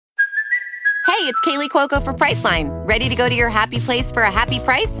it's Kaylee Cuoco for Priceline. Ready to go to your happy place for a happy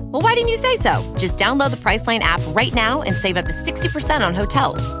price? Well, why didn't you say so? Just download the Priceline app right now and save up to 60% on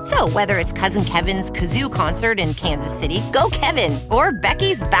hotels. So whether it's Cousin Kevin's Kazoo Concert in Kansas City, go Kevin, or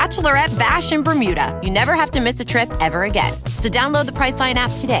Becky's Bachelorette Bash in Bermuda, you never have to miss a trip ever again. So download the Priceline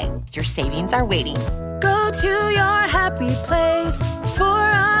app today. Your savings are waiting. Go to your happy place for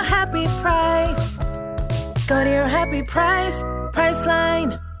a happy price. Go to your happy price,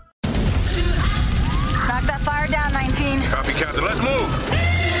 Priceline. Knock that fire down, 19. Copy, Captain. Let's move.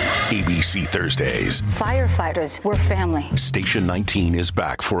 ABC Thursdays. Firefighters, we're family. Station 19 is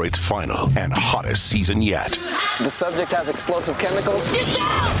back for its final and hottest season yet. The subject has explosive chemicals. Get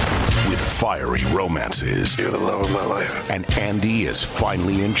down! With fiery romances. You're the love of my life. And Andy is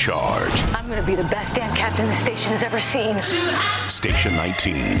finally in charge. I'm going to be the best damn captain the station has ever seen. Station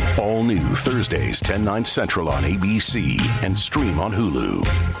 19. All new Thursdays, 10/9 Central on ABC and stream on Hulu.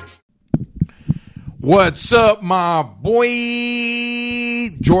 What's up, my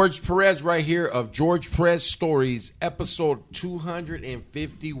boy? George Perez right here of George Perez Stories, episode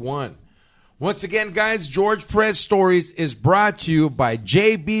 251. Once again, guys, George Perez Stories is brought to you by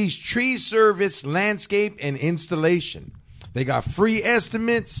JB's Tree Service Landscape and Installation. They got free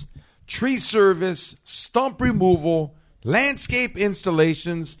estimates, tree service, stump removal, landscape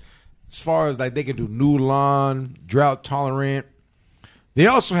installations, as far as like they can do new lawn, drought tolerant. They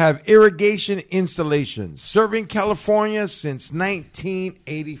also have irrigation installations, serving California since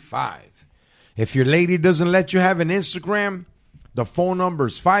 1985. If your lady doesn't let you have an Instagram, the phone number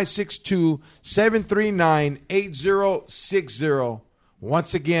is 562-739-8060.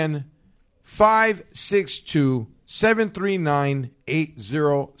 Once again,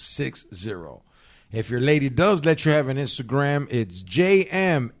 562-739-8060. If your lady does let you have an Instagram, it's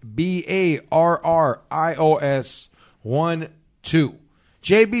JMBARRIOS12.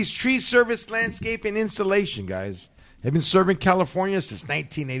 JB's Tree Service Landscape and Installation, guys. They've been serving California since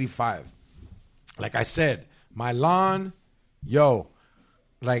 1985. Like I said, my lawn,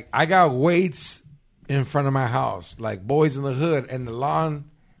 like I got weights in front of my house, like Boys in the Hood, and the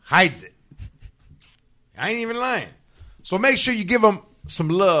lawn hides it. I ain't even lying. So make sure you give them some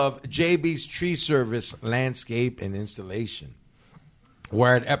love. JB's Tree Service Landscape and Installation.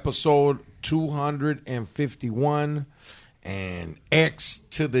 We're at episode 251. And X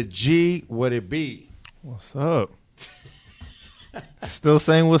to the G, would it be? What's up? Still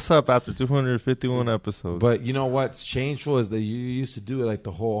saying what's up after 251 episodes. But you know what's changeful is that you used to do it like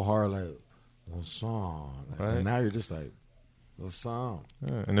the whole hard, like, little song. Like, right. And now you're just like, little song.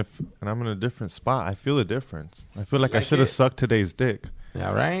 Yeah, and I'm in a different spot. I feel a difference. I feel like I Like should have it? sucked today's dick.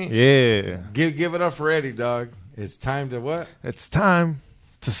 Yeah, right? Yeah. Give it up for Eddie, dog. It's time to what? It's time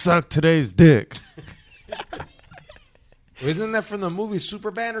to suck today's dick. Isn't that from the movie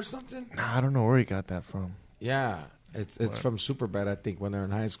Superbad or something? Nah, I don't know where he got that from. Yeah. It's from Superbad, I think, when they're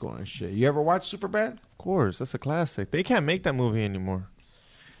in high school and shit. You ever watch Superbad? Of course. That's a classic. They can't make that movie anymore.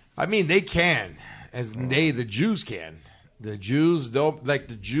 I mean, they can. The Jews can. The Jews, they'll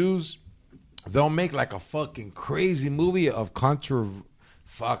make like a fucking crazy movie of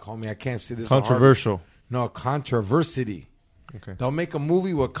fuck, homie, I can't say this. Controversial. No, controversy. Okay. They'll make a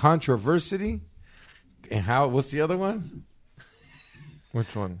movie with controversy. And what's the other one?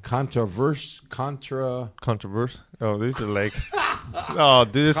 Which one? Controversial. Oh, these are like... oh,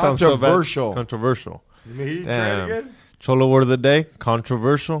 dude, this sounds so bad. Controversial. Controversial. Let me try it again. Cholo word of the day,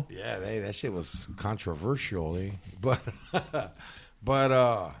 controversial. Yeah, that shit was controversial, eh? But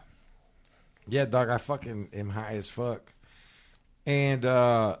yeah, dog, I fucking am high as fuck. And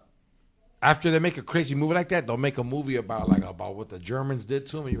after they make a crazy movie like that, they'll make a movie about what the Germans did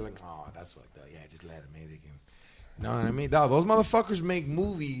to them, and you're like, oh, that's fucked up. Yeah, just let them, man. They can. You know what I mean? Dog, those motherfuckers make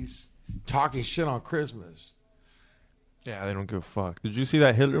movies talking shit on Christmas. Yeah, they don't give a fuck. Did you see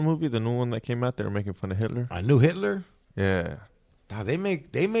that Hitler movie, the new one that came out? They were making fun of Hitler. I knew Hitler. Yeah. Dog, they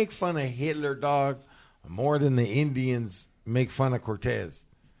make fun of Hitler, dog, more than the Indians make fun of Cortez.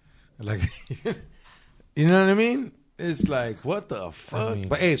 Like, you know what I mean? It's like, what the fuck?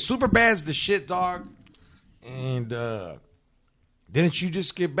 But hey, Superbad's the shit, dog. And didn't you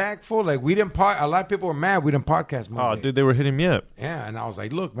just get back full? Like, we didn't a lot of people were mad we didn't podcast Monday. Oh, dude, they were hitting me up. Yeah, and I was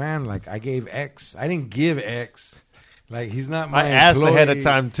like, look, man, like, I gave X. I didn't give X. Like, he's not my I asked employee. ahead of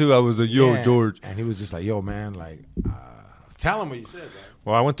time, too. I was like, yo, Yeah. George. And he was just like, yo, man, like, tell him what you said, man.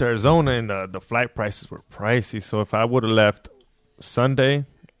 Well, I went to Arizona, and the flight prices were pricey. So if I would have left Sunday,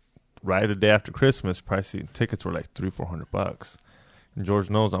 right the day after Christmas, pricey tickets were like $300-400. And George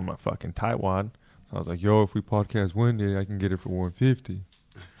knows I'm a fucking tightwad. So I was like, yo, if we podcast Wednesday, I can get it for $150.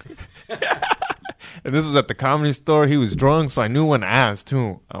 And this was at the Comedy Store. He was drunk, so I knew when to ask,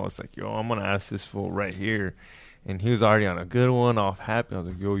 too. I was like, yo, I'm going to ask this fool right here. And he was already on a good one, off happy. I was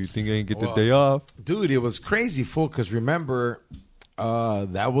like, yo, you think I can get the day off? Dude, it was crazy, fool, because remember,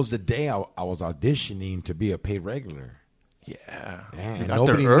 that was the day I was auditioning to be a paid regular. Yeah. And got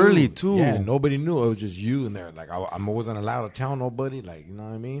there early, too. Yeah, nobody knew. It was just you in there. Like, I wasn't allowed to tell nobody. Like, you know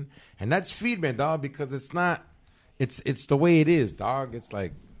what I mean? And that's feedback, dog, because it's not, it's the way it is, dog. It's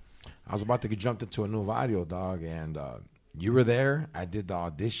like, I was about to get jumped into a new audio, dog, and you were there. I did the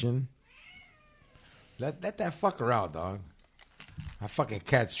audition. Let that fucker out, dog. My fucking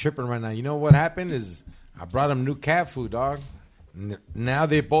cat's tripping right now. You know what happened is I brought him new cat food, dog. Now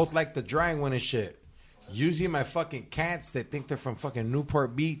they both like the dry one and shit. Usually my fucking cats, they think they're from fucking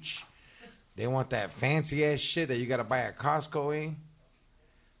Newport Beach. They want that fancy ass shit that you gotta buy at Costco, eh?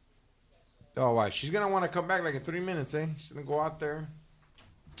 Oh, wow. She's gonna want to come back like in 3 minutes, eh? She's gonna go out there.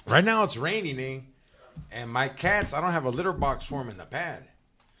 Right now it's raining, eh? And my cats, I don't have a litter box for them in the pad.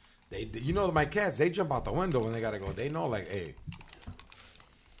 You know, my cats, they jump out the window when they gotta go. They know, like, hey.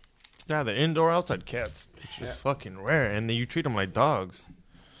 Yeah, the indoor outside cats, it's just fucking rare, and you treat them like dogs.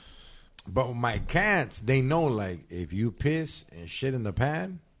 But my cats, they know, like, if you piss and shit in the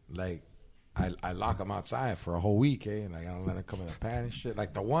pad, like, I lock them outside for a whole week, eh? Like, I don't let them come in the pad and shit.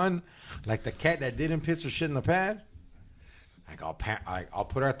 Like the cat that didn't piss or shit in the pad, like, I'll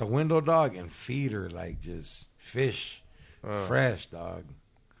put her at the window, dog, and feed her, like, just fish, fresh, dog.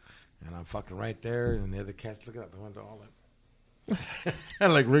 And I'm fucking right there, and the other cat's looking out the window all like,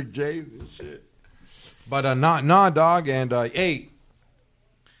 and like Rick James and shit. But nah, dog. And hey,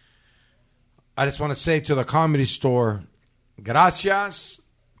 I just want to say to the Comedy Store, gracias,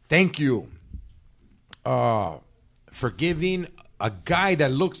 thank you, for giving a guy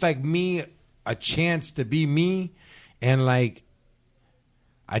that looks like me a chance to be me, and like,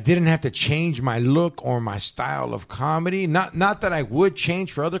 I didn't have to change my look or my style of comedy. Not that I would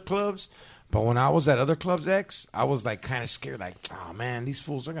change for other clubs, but when I was at other clubs, X, I was like kind of scared, like, oh man, these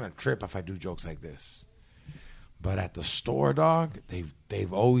fools are gonna trip if I do jokes like this. But at the store, dog,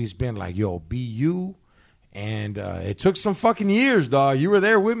 they've always been like, yo, be you. And it took some fucking years, dog. You were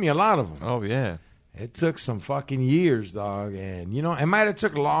there with me, a lot of them. Oh yeah, it took some fucking years, dog. And you know, it might have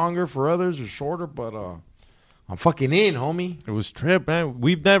took longer for others or shorter, but I'm fucking in, homie. It was trip, man.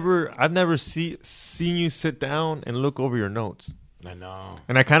 I've never seen you sit down and look over your notes. I know.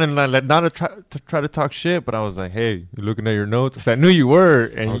 And I kind of not try to talk shit, but I was like, hey, you looking at your notes? I knew you were.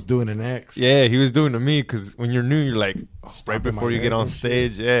 And I was doing an X. Yeah, he was doing to me, because when you're new, you're like, right before you get on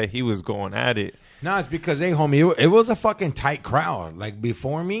stage, yeah, he was going at it. No, it's because, hey, homie, it was a fucking tight crowd. Like,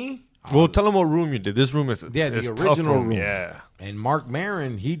 before me. Well, tell them what room you did. This room is the original room. Yeah. And Mark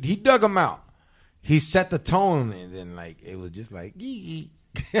Maron, he dug them out. He set the tone, and then, like, it was just like, yee.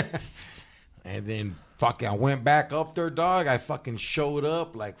 And then, fucking, I went back up there, dog. I fucking showed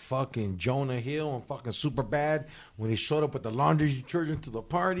up like fucking Jonah Hill and fucking Superbad when he showed up with the laundry detergent to the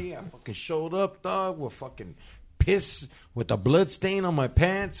party. I fucking showed up, dog, with fucking piss with a blood stain on my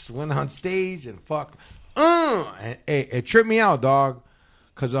pants. Went on stage and and it tripped me out, dog,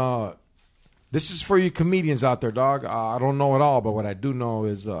 because this is for you comedians out there, dog. I don't know it all, but what I do know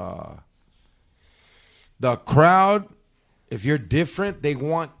is the crowd, if you're different, they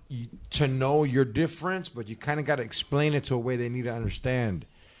want you to know your difference, but you kind of got to explain it to a way they need to understand.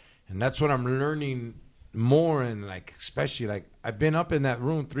 And that's what I'm learning more. And like, especially like, I've been up in that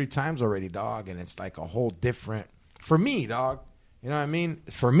room 3 times already, dog. And it's like a whole different, for me, dog, you know what I mean?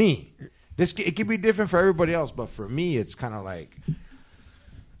 For me, it could be different for everybody else, but for me, it's kind of like,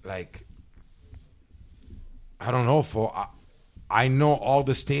 I don't know, I know all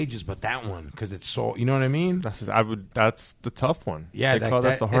the stages, but that one, because it's so, you know what I mean? That's the tough one. Yeah, that's the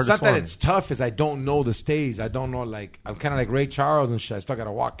hardest one. It's not that it's tough, is I don't know the stage. I don't know, like, I'm kind of like Ray Charles and shit. I still got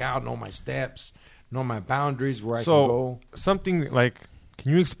to walk out, know my steps, know my boundaries, where I can go. Something like,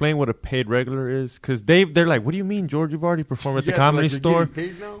 can you explain what a paid regular is? Because they're like, what do you mean, George? You've already performed at the Comedy Store.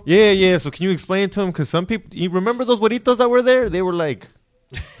 Paid now? Yeah. So can you explain to them? Because some people, you remember those güeritos that were there? They were like...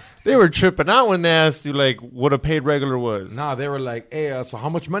 They were tripping out when they asked you, like, what a paid regular was. Nah, they were like, hey, so how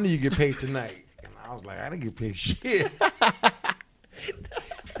much money you get paid tonight? And I was like, I didn't get paid shit.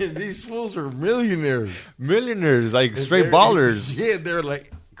 And these fools are millionaires. Millionaires, like straight ballers. Yeah, they're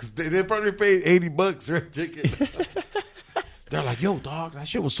like, they probably paid $80 for a ticket. They're like, yo, dog, that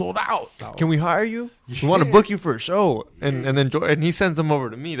shit was sold out. Dog. Can we hire you? We want to book you for a show. And then he sends them over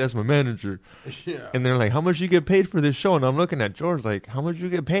to me. That's my manager. Yeah. And they're like, how much you get paid for this show? And I'm looking at George like, how much you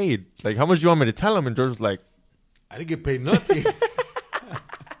get paid? Like, how much do you want me to tell him? And George's like, I didn't get paid nothing.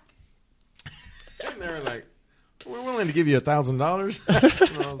 And they're like, we're willing to give you $1,000.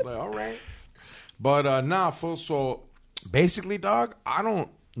 And I was like, all right. But nah, fool. So basically, dog, I don't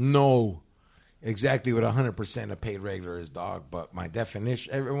know exactly what 100% of paid regular is, dog. But my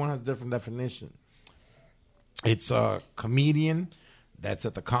definition, everyone has a different definition. It's a comedian that's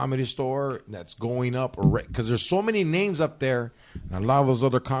at the Comedy Store that's going up, because there's so many names up there, and a lot of those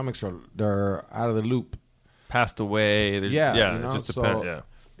other comics they're out of the loop, passed away. Yeah, you know, it just so depends. Yeah,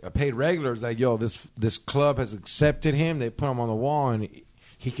 a paid regular is like, yo, this club has accepted him. They put him on the wall, and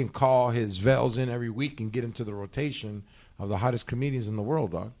he can call his Vels in every week and get into the rotation of the hottest comedians in the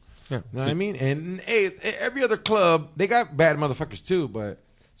world, dog. Yeah, you know what I mean? And hey, every other club, they got bad motherfuckers too, but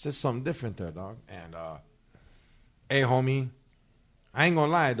it's just something different there, dog. And hey, homie, I ain't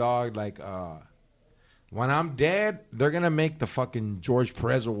gonna lie, dog. Like, when I'm dead, they're gonna make the fucking George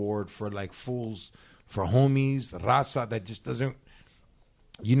Perez Award for like fools, for homies, raza that just doesn't.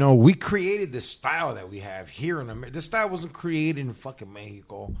 You know, we created this style that we have here in America. This style wasn't created in fucking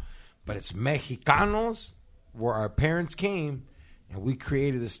Mexico, but it's Mexicanos where our parents came, and we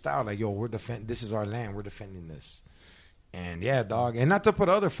created this style. Like, yo, this is our land. We're defending this. And yeah, dog. And not to put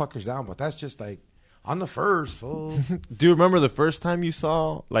other fuckers down, but that's just like, I'm the first, fool. Do you remember the first time you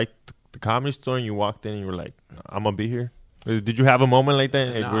saw like the Comedy Store and you walked in and you were like, I'm gonna be here? Did you have a moment like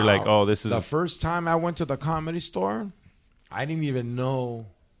that? And we're like, oh, this is the first time I went to the Comedy Store. I didn't even know,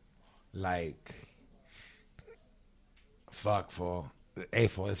 like, fuck, fool. Hey,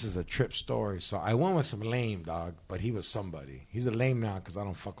 fool, this is a trip story. So I went with some lame, dog, but he was somebody. He's a lame now because I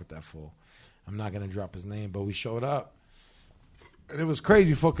don't fuck with that fool. I'm not going to drop his name, but we showed up. And it was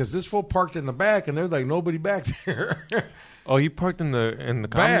crazy, fool, because this fool parked in the back, and there's, like, nobody back there. Oh, he parked in the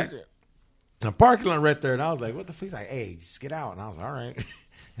back. comedy? In the parking lot right there, and I was like, what the fuck? He's like, hey, just get out. And I was like, all right.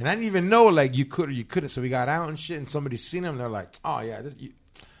 And I didn't even know, like, you could or you couldn't. So we got out and shit, and somebody seen him. And they're like, oh, yeah,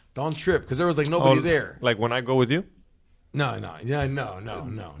 don't trip. Because there was, like, nobody there. Like when I go with you? No. Not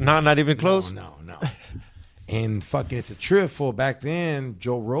even close? No. And fucking, it's a trip, fool. Back then,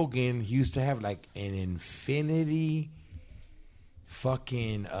 Joe Rogan, he used to have, like, an Infinity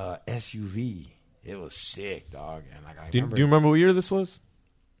fucking SUV. It was sick, dog. And like, Do you remember what year this was?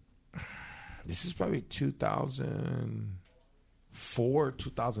 This is probably 2004,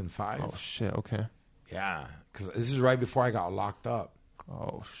 2005. Oh, shit, okay. Yeah, because this is right before I got locked up.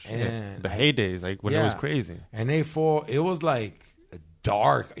 Oh, shit. And the heydays, like when it was crazy. And it was like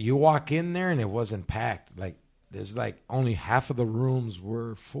dark. You walk in there and it wasn't packed. Like, there's like only half of the rooms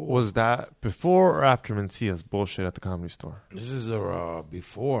were full. Was that before or after Mencia's bullshit at the Comedy Store? This is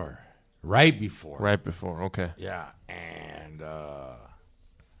before. Right before. Right before, okay. Yeah, and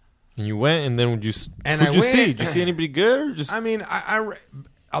you went, and then who'd you see? Did you see anybody good? Or just? I mean,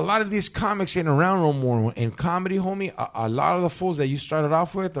 a lot of these comics ain't around no more. In comedy, homie, a lot of the fools that you started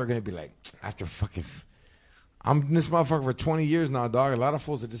off with are going to be like, after fucking, I'm this motherfucker for 20 years now, dog. A lot of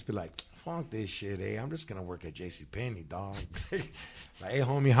fools that just be like, fuck this shit, I'm just going to work at JCPenney, dog. Like, hey,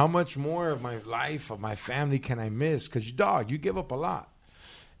 homie, how much more of my life, of my family can I miss? Because, dog, you give up a lot.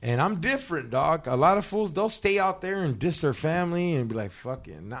 And I'm different, dog. A lot of fools, they'll stay out there and diss their family and be like,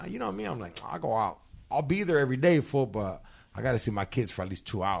 fucking, nah, you know me. I'm like, I'll go out. I'll be there every day, fool, but I got to see my kids for at least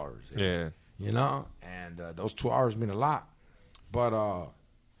 2 hours. Yeah. You know? And those 2 hours mean a lot. But,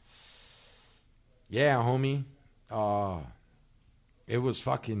 yeah, homie. It was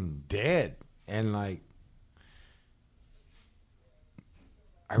fucking dead. And, like,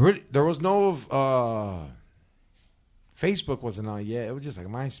 there was no, Facebook wasn't on yet. It was just like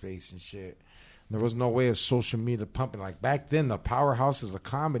MySpace and shit. There was no way of social media pumping. Like, back then, the powerhouses of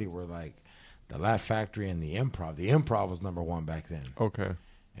comedy were like the Laugh Factory and the Improv. The Improv was number one back then. Okay.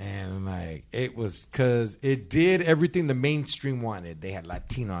 And like, it was because it did everything the mainstream wanted. They had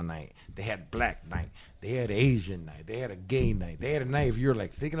Latino night. They had Black night. They had Asian night. They had a gay night. They had a night if you were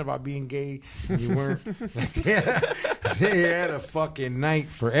like thinking about being gay and you weren't. Like, they had a fucking night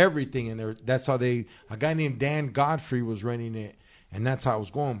for everything. And that's how a guy named Dan Godfrey was running it. And that's how it was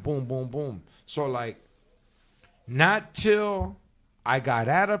going. Boom, boom, boom. So like, not till I got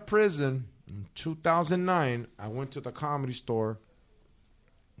out of prison in 2009, I went to the Comedy Store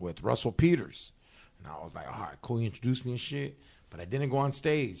with Russell Peters. And I was like, all right, cool, he introduced me and shit. But I didn't go on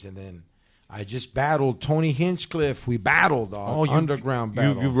stage. And then I just battled Tony Hinchcliffe. We battled underground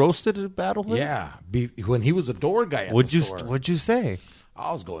battle. You roasted a battle with him? Yeah. When he was a door guy at the store. What'd you say?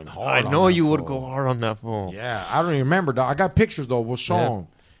 I was going hard. I know you would go hard on that phone. Yeah. I don't even remember, dog. I got pictures, though. We'll show them.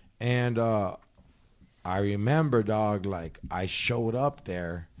 And I remember, dog, like, I showed up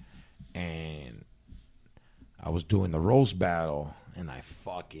there and I was doing the roast battle. And I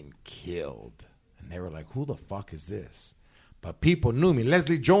fucking killed. And they were like, who the fuck is this? But people knew me.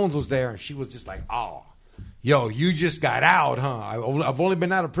 Leslie Jones was there, and she was just like, oh, yo, you just got out, huh? I've only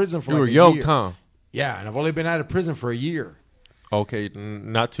been out of prison for you like were a yoked, year. huh? Yeah, and I've only been out of prison for a year. Okay,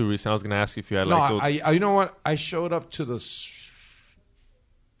 not too recent. I was going to ask you if you had No, like those. you know what? I showed up to the...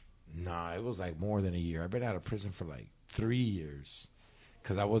 Nah, it was like more than a year. I've been out of prison for like 3 years.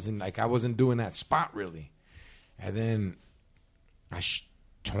 Because I wasn't doing that spot really. And then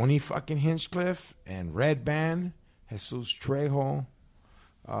Tony fucking Hinchcliffe and Red Band, Jesus Trejo.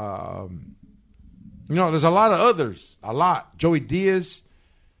 There's a lot of others. A lot. Joey Diaz.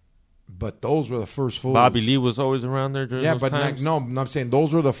 But those were the first fools. Bobby Lee was always around there during those times? I'm saying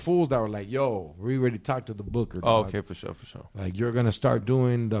those were the fools that were like, yo, we already talked to the booker, dog. Oh, okay, for sure. Like, you're going to start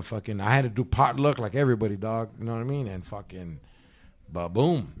doing the fucking... I had to do potluck like everybody, dog. You know what I mean? And fucking...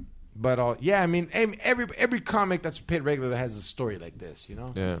 Ba-boom. But, yeah, I mean, every comic that's a paid regular that has a story like this, you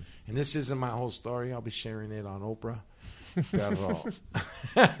know? Yeah. And this isn't my whole story. I'll be sharing it on Oprah.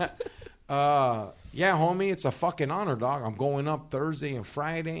 Yeah, homie, it's a fucking honor, dog. I'm going up Thursday and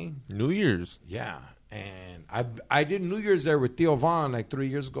Friday. New Year's. Yeah. And I did New Year's there with Theo Vaughn like 3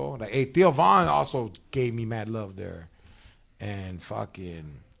 years ago. Like, hey, Theo Vaughn also gave me mad love there. And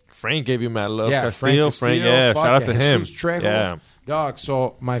fucking... Frank gave you mad love. Yeah, Frank, yeah, shout out to him. Jesus Trejo. Yeah. Dog,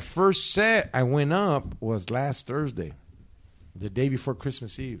 so my first set I went up was last Thursday, the day before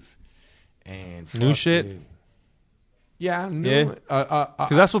Christmas Eve. And new shit? Yeah, new. Yeah.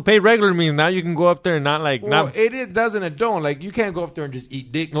 Because that's what paid regular means. Now you can go up there and not like... Well, it doesn't, it don't. Like, you can't go up there and just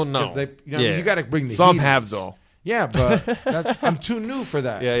eat dicks. No. You got to bring the Some heat have, ups. though. Yeah, but I'm too new for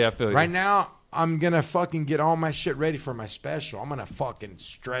that. Yeah, I feel you. Right now, I'm going to fucking get all my shit ready for my special. I'm going to fucking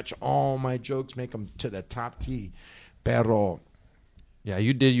stretch all my jokes, make them to the top T. Pero... Yeah,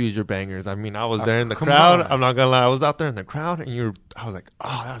 you did use your bangers. I mean, I was there in the come crowd. on. I'm not going to lie. I was out there in the crowd, and I was like,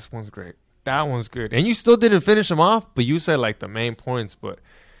 oh, that one's great. That one's good. And you still didn't finish them off, but you said, like, the main points. But,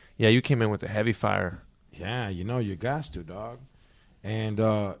 yeah, you came in with a heavy fire. Yeah, you got to, dog. And,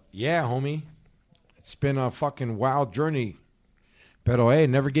 yeah, homie, it's been a fucking wild journey. Pero, hey,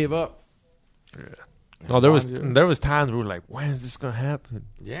 never gave up. Yeah. No, there was times we were like, when is this going to happen?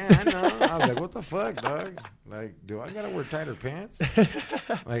 Yeah, I know. I was like, what the fuck, dog? Like, do I got to wear tighter pants?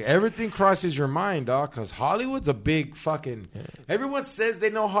 Like, everything crosses your mind, dog, because Hollywood's a big fucking... Yeah. Everyone says they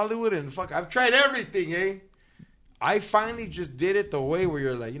know Hollywood, and fuck, I've tried everything, eh? I finally just did it the way where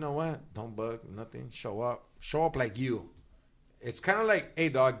you're like, you know what? Don't bug, nothing. Show up like you. It's kind of like, hey,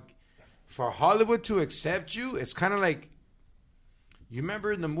 dog, for Hollywood to accept you, it's kind of like, you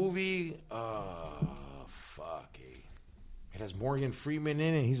remember in the movie... It has Morgan Freeman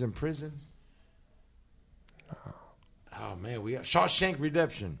in it. He's in prison. Oh, man. We got Shawshank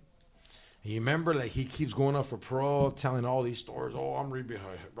Redemption. And you remember, like, he keeps going up for parole, telling all these stories, oh, I'm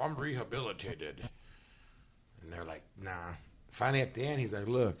rehabilitated. And they're like, nah. Finally, at the end, he's like,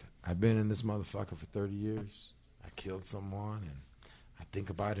 look, I've been in this motherfucker for 30 years. I killed someone, and I think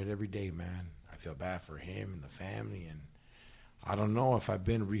about it every day, man. I feel bad for him and the family, and I don't know if I've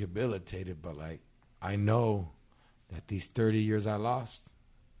been rehabilitated, but, like, I know that these 30 years I lost,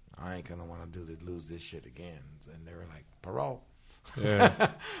 I ain't going to want to lose this shit again. And they were like, parole. Yeah.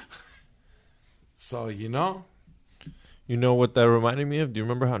 So, you know? You know what that reminded me of? Do you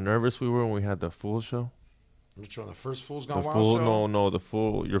remember how nervous we were when we had the Fool show? Which one? The first Fool's Gone Wild show? No, the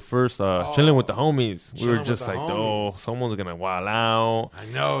Fool. Your first Chilling with the Homies. We were just like, oh, someone's going to wild out. I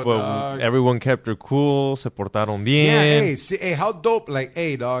know, but dog. Everyone kept her cool. Se portaron bien. Yeah, hey, how dope. Like,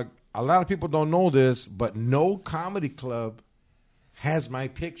 hey, dog. A lot of people don't know this, but no comedy club has my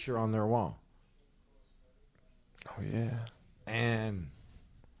picture on their wall. Oh, yeah. And...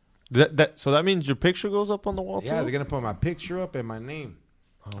 So that means your picture goes up on the wall, too? Yeah, they're going to put my picture up and my name.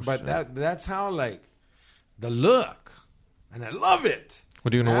 Oh, but shit. that's how, like, the look. And I love it.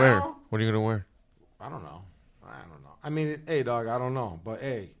 What are you going to wear? What are you going to wear? I don't know. I mean, hey, dog, I don't know. But,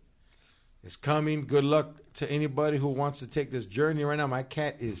 hey, it's coming. Good luck to anybody who wants to take this journey right now. My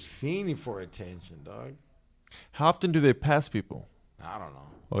cat is fiending for attention, dog. How often do they pass people? I don't know.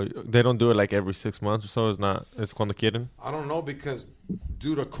 Oh, they don't do it like every 6 months or so? It's cuando quieren? I don't know because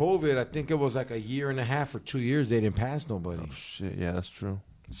due to COVID, I think it was like a year and a half or 2 years they didn't pass nobody. Oh, shit. Yeah, that's true.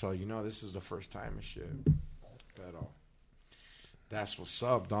 So, you know, this is the first time and shit. But that's what's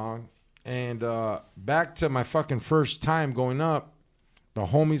up, dog. And back to my fucking first time going up. The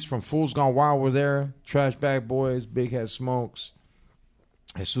homies from Fools Gone Wild were there. Trash Bag Boys, Big Head Smokes,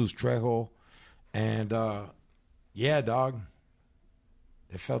 Jesus Trejo. And, yeah, dog.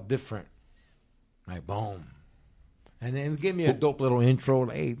 It felt different. Like, boom. And then give me a dope little intro.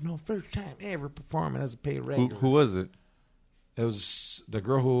 Like, hey, first time ever performing as a paid regular. Who was it? It was the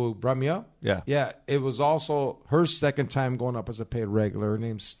girl who brought me up. Yeah. Yeah. It was also her second time going up as a paid regular. Her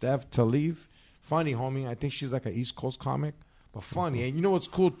name's Steph Taleev. Funny, homie. I think she's like an East Coast comic. But funny. And you know what's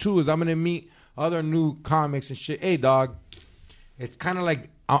cool, too, is I'm going to meet other new comics and shit. Hey, dog, it's kind of like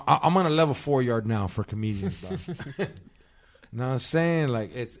I'm on a level 4 yard now for comedians, dog. You know what I'm saying?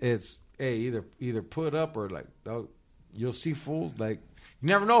 Like it's hey, either put up or like dog, you'll see fools like you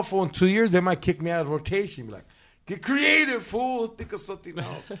never know. Fool, in 2 years they might kick me out of rotation. Be like, get creative, fool. Think of something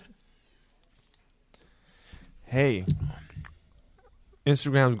else. Hey,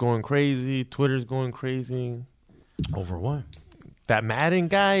 Instagram's going crazy. Twitter's going crazy. Over what? That Madden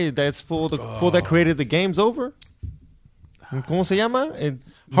guy, that's fool that created the game's over. ¿Cómo se llama?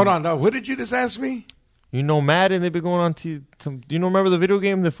 Hold on, dog. What did you just ask me? You know Madden? They've been going on to some. Do you remember the video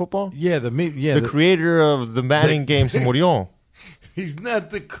game, the football? Yeah, the creator of the Madden game se murió. He's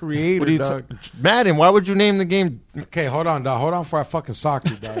not the creator, dog. Madden, why would you name the game? Okay, hold on, dog. Hold on before I fucking sock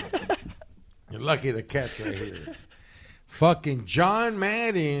you, dog. You're lucky the cat's right here. Fucking John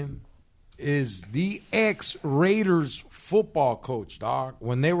Madden is the ex-Raiders football coach, dog,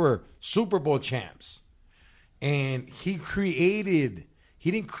 when they were Super Bowl champs. And he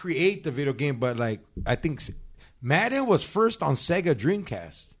didn't create the video game, but like, I think Madden was first on Sega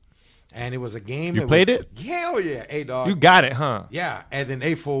Dreamcast. And it was a game. You played it? Hell yeah. Hey, dog. You got it, huh? Yeah. And then,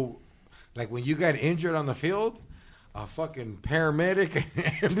 like when you got injured on the field, a fucking paramedic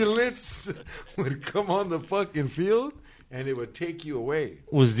and ambulance would come on the fucking field and it would take you away.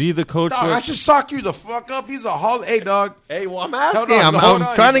 Was he the coach? Dog, I should sock you the fuck up. He's a Hey, dog. Hey, well, I'm asking. I'm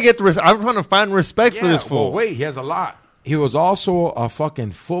trying to get. I'm trying to find respect for this fool. Well, wait, he has a lot. He was also a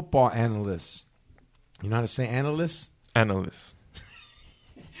fucking football analyst. You know how to say analyst? Analyst.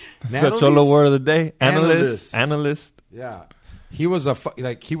 Such a word of the day. Analyst. Yeah. He was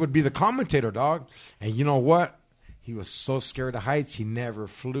he would be the commentator, dog. And you know what? He was so scared of heights, he never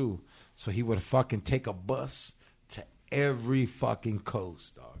flew. So he would fucking take a bus to every fucking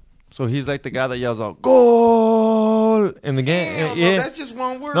coast, dog. So he's like the guy that yells out, goal, in the game. Yeah. No, that's just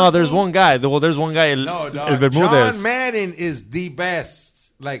one word. No, there's one guy. Well, there's one guy. No, dog. John Madden is the best.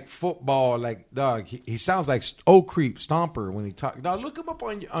 Like football, like dog. He sounds like Oak Creep Stomper when he talks. Dog, look him up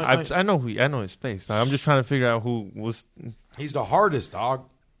on. I know his face. I'm just trying to figure out who was. He's the hardest, dog.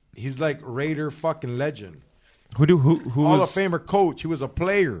 He's like Raider fucking legend. Who Hall was of Famer coach? He was a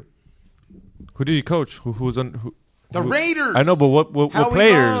player. Who did he coach? Who was on? The Raiders. I know, but what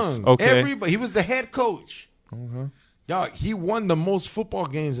players? Young. Okay, everybody. He was the head coach. Mm-hmm. Dog, he won the most football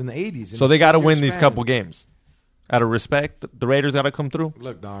games in the 80s. So they got to win these couple games. Out of respect, the Raiders got to come through.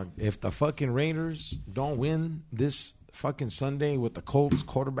 Look, dog, if the fucking Raiders don't win this fucking Sunday with the Colts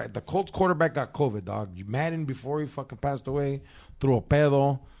quarterback, the Colts quarterback got COVID, dog. Madden, before he fucking passed away, threw a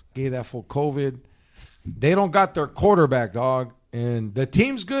pedo, gave that full COVID. They don't got their quarterback, dog. And the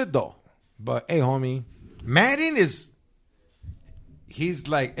team's good, though. But, hey, homie, Madden he's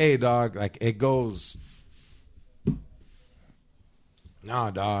like, hey, dog, like it goes.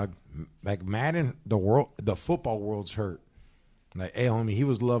 Nah, dog. Like Madden, the football world's hurt. Like, hey, homie, he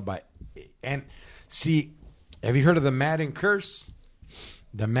was loved by. And see, have you heard of the Madden curse?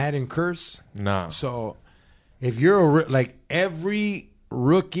 The Madden curse? No. So, if you're like every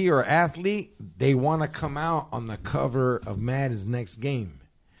rookie or athlete, they want to come out on the cover of Madden's next game,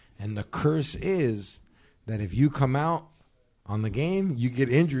 and the curse is that if you come out on the game, you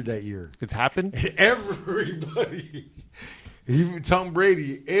get injured that year. It's happened. Everybody. Even Tom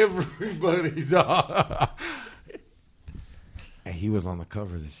Brady, everybody, dog. And he was on the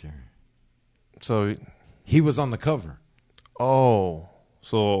cover this year. So he was on the cover. Oh,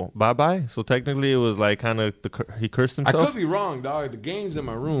 so bye-bye? So technically it was like kind of he cursed himself? I could be wrong, dog. The game's in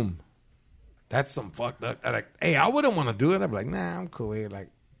my room. That's some fucked up. Hey, I wouldn't want to do it. I'd be like, nah, I'm cool. Hey, like,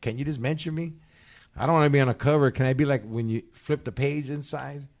 can you just mention me? I don't want to be on a cover. Can I be like when you flip the page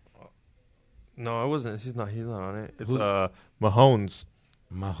inside? No, it wasn't. He's not on it. It's Mahomes.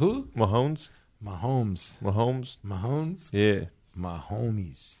 Who? Mahomes. Yeah. My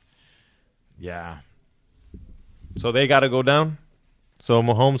homies. Yeah. So they got to go down? So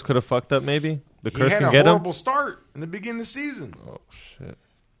Mahomes could have fucked up maybe? The curse can get him? He had a horrible start in the beginning of the season. Oh, shit.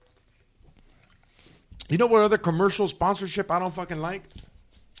 You know what other commercial sponsorship I don't fucking like?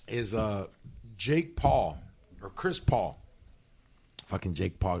 Is Jake Paul or Chris Paul. Fucking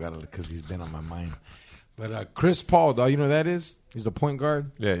Jake Paul got it because he's been on my mind. But Chris Paul, dog, you know who that is? He's the point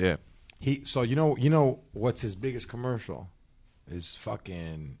guard. Yeah. So you know what's his biggest commercial? Is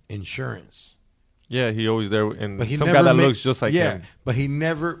fucking insurance. Yeah, he always there, and some guy that looks just like him. But he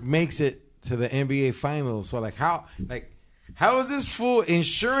never makes it to the NBA Finals. So how is this fool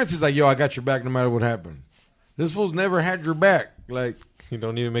insurance? Is like, yo, I got your back no matter what happened. This fool's never had your back. Like, he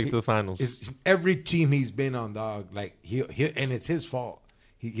don't even make it to the finals. It's every team he's been on, dog. Like he and it's his fault.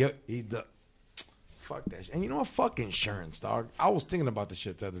 Fuck that shit. And you know what? Fuck insurance, dog. I was thinking about this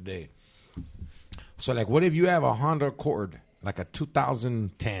shit the other day. So, like, what if you have a Honda Accord, like a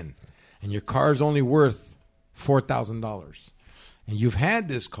 2010, and your car is only worth $4,000, and you've had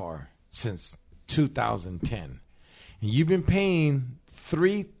this car since 2010, and you've been paying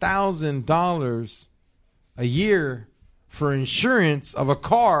 $3,000 a year for insurance of a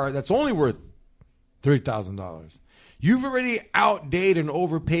car that's only worth $3,000. You've already outdated and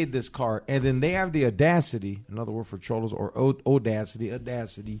overpaid this car, and then they have the audacity, another word for cholos, or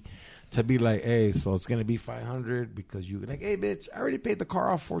audacity, to be like, hey, so it's going to be $500 because you, like, hey, bitch, I already paid the car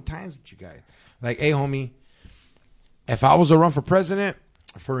off 4 times with you guys. Like, hey, homie, if I was to run for president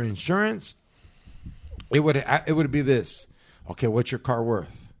for insurance, it would be this. Okay, what's your car worth?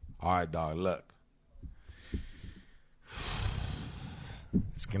 All right, dog, look.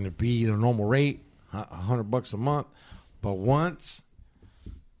 It's going to be the normal rate, $100 a month. But once,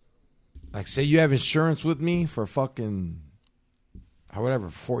 like, say you have insurance with me for fucking, whatever,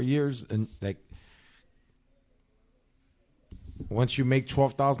 4 years, and, like, once you make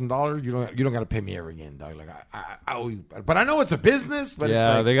 $12,000, you don't got to pay me ever again, dog. Like, I owe you. But I know it's a business, but yeah,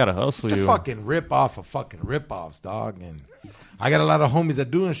 it's like, they got to hustle it's you. a fucking rip-off of fucking rip-offs, dog. And I got a lot of homies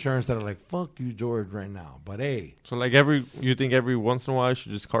that do insurance that are like, fuck you, George, right now. But, hey. So, like, you think every once in a while you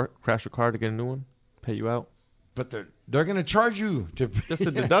should just crash a car to get a new one? Pay you out? But they're going to charge you to just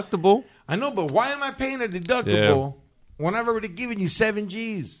a deductible. I know, but why am I paying a deductible when I've already given you 7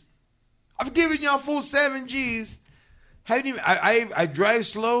 G's? I've given y'all full 7 G's. Haven't even I drive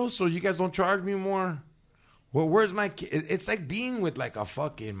slow, so you guys don't charge me more. Well, where's my? It's like being with like a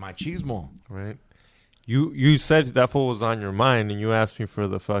fucking machismo, right? You said that fool was on your mind, and you asked me for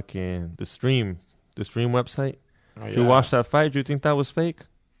the stream website. Oh, Did you watch that fight? Do you think that was fake?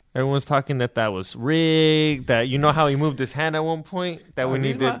 Everyone's talking that was rigged. That you know how he moved his hand at one point. That when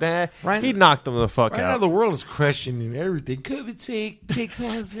he did that, he knocked him the fuck out. Right now, the world is questioning everything. COVID's fake.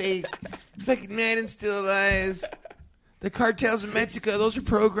 TikTok's fake. Fucking Madden's still alive. The cartels in Mexico, those are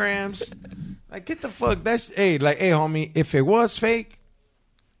programs. Like, get the fuck. Hey, homie, if it was fake,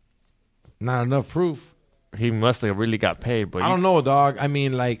 not enough proof. He must have really got paid. But I don't know, dog. I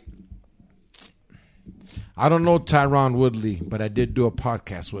mean, like, I don't know Tyron Woodley, but I did do a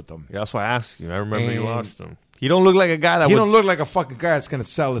podcast with him. Yeah, that's why I asked you. I remember you watched him. He don't look like a guy that he don't look like a fucking guy that's going to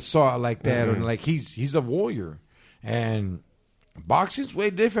sell his saw like that. Mm-hmm. Or like, he's a warrior. And boxing's way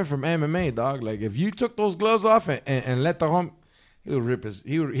different from MMA, dog. Like, if you took those gloves off and let the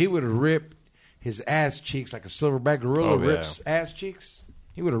he would have ripped his ass cheeks like a silverback gorilla rips ass cheeks.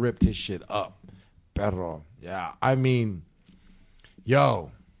 He would have ripped his shit up. Perro. Yeah. I mean,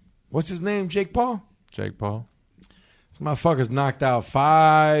 yo, what's his name? Jake Paul? Jake Paul. This motherfucker's knocked out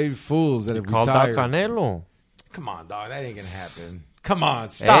 5 fools that have called retired. Out Canelo. Come on, dog. That ain't gonna happen. Come on,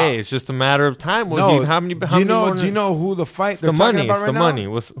 stop. Hey, it's just a matter of time. No, how many do you know who the fight? It's the money. It's the money.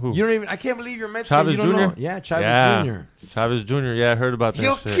 Who? You don't even. I can't believe you're Mexican. Chavez you don't Jr. know. Yeah, Chavez Jr. Chavez Jr. Yeah, I heard about that.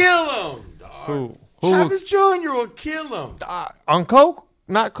 He'll shit. kill him, dog. Who? Chavez Jr. will kill him. On coke?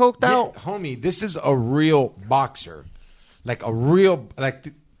 Not coked out, homie. This is a real boxer, like a real like.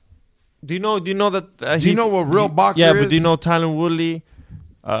 Do you know that? Do you know what real boxer is? Yeah, but do you know Tyron Woodley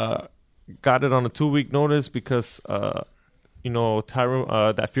got it on a 2-week notice because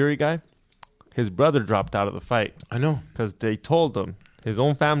Tyron, that Fury guy, his brother dropped out of the fight. I know because they told him, his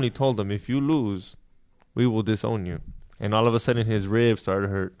own family told him, if you lose, we will disown you. And all of a sudden, his ribs started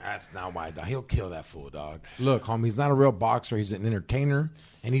to hurt. That's not why, dog. He'll kill that fool, dog. Look, homie, he's not a real boxer. He's an entertainer,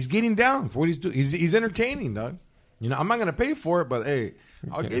 and he's getting down for what he's doing. He's entertaining, dog. You know, I'm not gonna pay for it, but hey,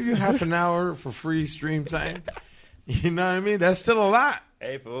 I'll give you half an hour for free stream time. You know what I mean? That's still a lot.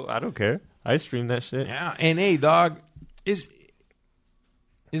 Hey, fool, I don't care. I stream that shit. Yeah, and hey, dog, is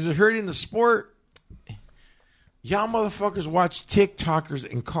it hurting the sport? Y'all motherfuckers watch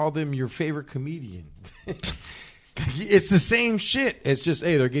TikTokers and call them your favorite comedian. It's the same shit. It's just,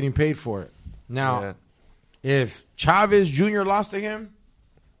 hey, they're getting paid for it. Now, if Chavez Jr. lost to him,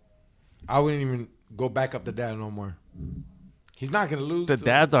 I wouldn't even go back up the dad no more. He's not going to lose. The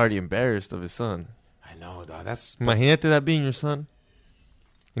dad's already embarrassed of his son. I know, dog. Imagínate that being your son.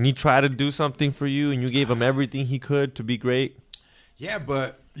 And he tried to do something for you, and you gave him everything he could to be great. Yeah,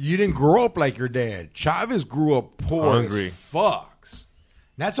 but you didn't grow up like your dad. Chavez grew up poor Hungry. as fucks.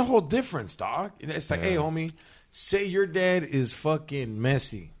 That's a whole difference, dog. It's like, hey, homie, say your dad is fucking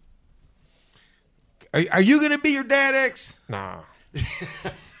messy. Are you going to be your dad, X? Nah.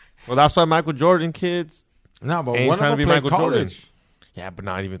 Well, that's why Michael Jordan kids. No, but ain't one trying of to them be played Michael college. Jordan. Yeah, but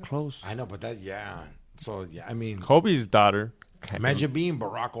not even close. I know, but So, yeah, I mean. Kobe's daughter. Imagine being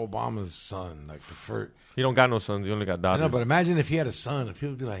Barack Obama's son. Like the first. He don't got no sons. He only got daughters. I know, but imagine if he had a son. If people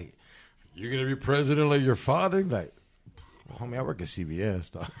would be like, you're going to be president like your father? Like, well, homie, I work at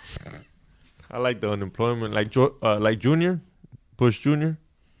CBS, dog. I like the unemployment. Like Junior, Bush Jr.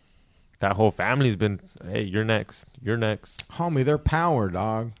 That whole family's been, hey, you're next. You're next. Homie, they're power,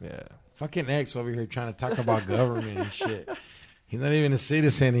 dog. Yeah. Fucking X over here trying to talk about government and shit. He's not even a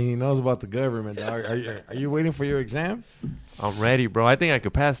citizen and he knows about the government, dog. Are you waiting for your exam? I'm ready, bro. I think I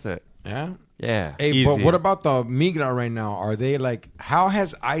could pass that. Yeah? Yeah. Hey, easy. but what about the migra right now? Are they like, how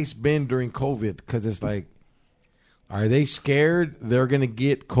has ICE been during COVID? Because it's like, are they scared they're going to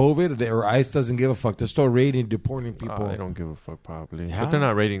get COVID? Or ICE doesn't give a fuck? They're still raiding, deporting people. They don't give a fuck, probably. Yeah? But they're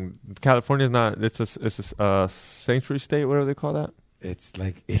not raiding. California's not. It's a sanctuary state. Whatever they call that. It's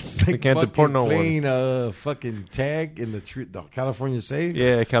like They can't fucking deport no one. playing a fucking tag in the California safe.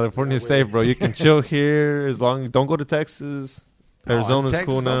 Yeah, California's safe, bro. You can chill here as long. Don't go to Texas. Arizona's Texas,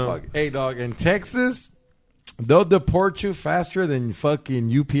 cool now. fuck. Hey, dog, in Texas, they'll deport you faster than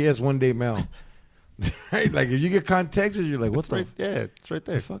fucking UPS one-day mail. Right? Like, if you get caught in Texas, you're like, what the Yeah, it's right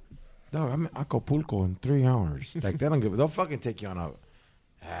there. fuck? Dog, I'm in Acapulco in 3 hours. Like, they don't give they'll fucking take you on a...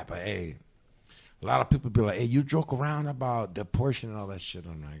 but, hey, a lot of people be like, hey, you joke around about deportation and all that shit.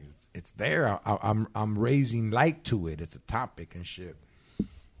 I'm like, it's there. I'm raising light to it. It's a topic and shit.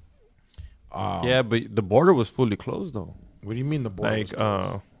 Yeah, but the border was fully closed, though. What do you mean the border was Like,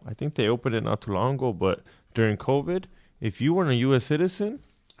 closed? I think they opened it not too long ago, but during COVID, if you weren't a U.S. citizen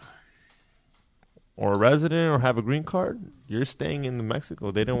or a resident or have a green card, you're staying in Mexico.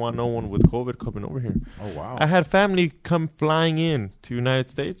 They didn't want no one with COVID coming over here. Oh, wow. I had family come flying in to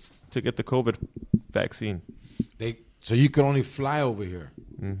United States to get the COVID vaccine. So you can only fly over here.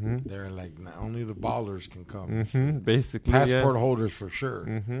 Mm-hmm. They're like, only the ballers can come. Mm-hmm. Basically, Passport holders for sure.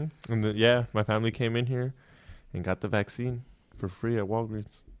 Mm-hmm. And my family came in here and got the vaccine for free at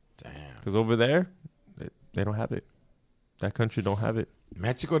Walgreens. Damn. Because over there, they don't have it. That country don't have it.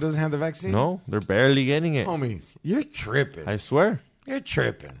 Mexico doesn't have the vaccine? No, they're barely getting it. Homies, you're tripping. I swear. You're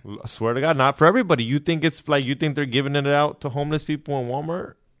tripping. I swear to God, not for everybody. You think they're giving it out to homeless people in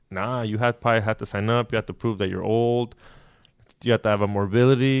Walmart? Nah, you probably have to sign up. You have to prove that you're old. You have to have a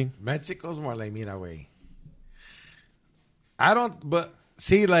mobility. Mexico's more like, mira, way. I don't, but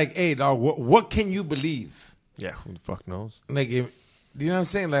see, like, hey, dog, what can you believe? Yeah, who the fuck knows? Like, you know what I'm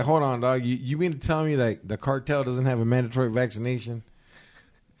saying? Like, hold on, dog. You mean to tell me, like, the cartel doesn't have a mandatory vaccination?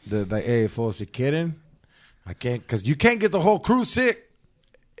 Like, hey, folks, you kidding? I can't, because you can't get the whole crew sick.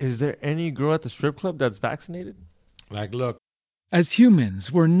 Is there any girl at the strip club that's vaccinated? Like, look. As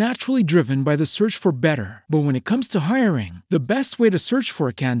humans, we're naturally driven by the search for better. But when it comes to hiring, the best way to search for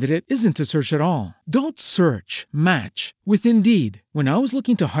a candidate isn't to search at all. Don't search, match with Indeed. When I was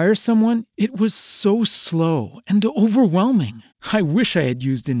looking to hire someone, it was so slow and overwhelming. I wish I had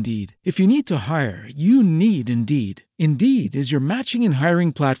used Indeed. If you need to hire, you need Indeed. Indeed is your matching and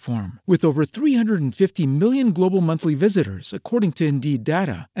hiring platform with over 350 million global monthly visitors, according to Indeed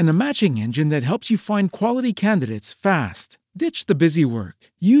data, and a matching engine that helps you find quality candidates fast. Ditch the busy work.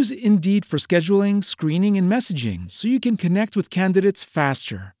 Use Indeed for scheduling, screening, and messaging so you can connect with candidates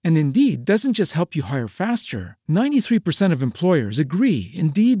faster. And Indeed doesn't just help you hire faster. 93% of employers agree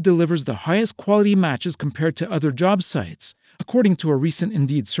Indeed delivers the highest quality matches compared to other job sites, according to a recent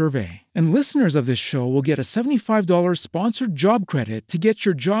Indeed survey. And listeners of this show will get a $75 sponsored job credit to get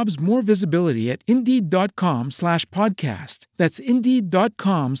your jobs more visibility at Indeed.com/podcast. That's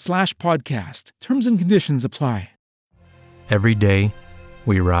Indeed.com/podcast. Terms and conditions apply. Every day,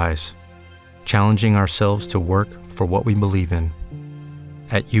 we rise, challenging ourselves to work for what we believe in.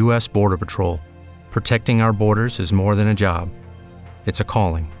 At U.S. Border Patrol, protecting our borders is more than a job. It's a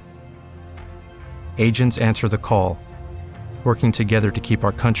calling. Agents answer the call, working together to keep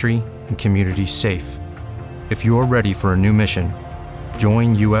our country and communities safe. If you're ready for a new mission,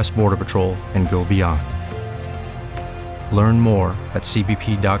 join U.S. Border Patrol and go beyond. Learn more at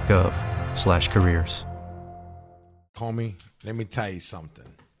cbp.gov/careers. Homie, let me tell you something.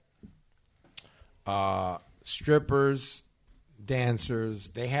 Strippers, dancers,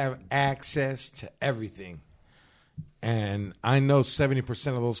 they have access to everything. And I know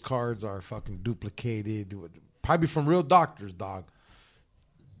 70% of those cards are fucking duplicated, probably from real doctors, dog.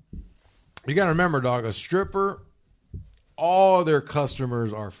 You got to remember, dog, a stripper, all their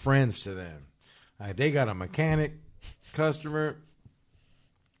customers are friends to them. Like, they got a mechanic customer,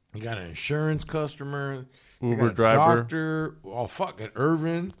 you got an insurance customer, Uber a driver, doctor, fucking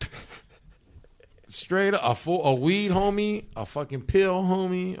Irvin, straight up a weed homie, a fucking pill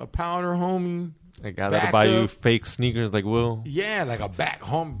homie, a powder homie. A guy that'll buy you fake sneakers like Will. Yeah, like a back,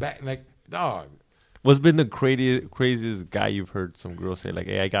 like, dog. What's been the craziest guy you've heard some girl say, like,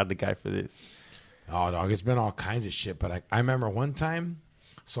 hey, I got the guy for this? Oh, dog, it's been all kinds of shit. But I remember one time,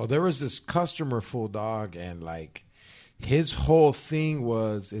 so there was this customer, full dog, and like, his whole thing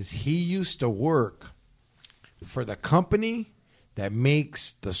is he used to work for the company that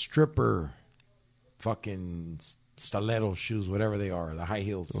makes the stripper fucking stiletto shoes, whatever they are, the high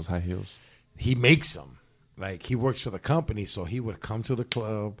heels. Those high heels. He makes them. Like, he works for the company, so he would come to the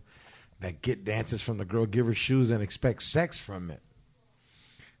club, like, get dances from the girl, give her shoes, and expect sex from it.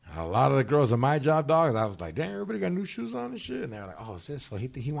 A lot of the girls in my job, dogs, I was like, damn, everybody got new shoes on and shit. And they're like, oh, it's this fool.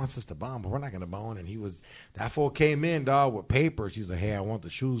 He wants us to bone, but we're not going to bone. And that fool came in, dog, with papers. He's like, hey, I want the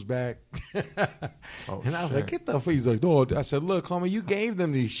shoes back. And I was like, get the fuck. He's like, no. I said, look, homie, you gave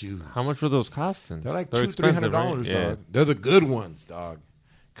them these shoes. How much were those costing? They're like $200-$300, right? Yeah. Dog. They're the good ones, dog.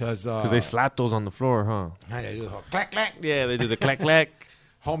 Because they slap those on the floor, huh? They do the clack, clack. Yeah, they do the clack, clack.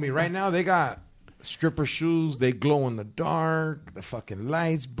 Homie, right now they got stripper shoes. They glow in the dark. The fucking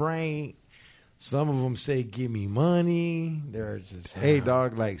lights bright. Some of them say, give me money. They're just, hey,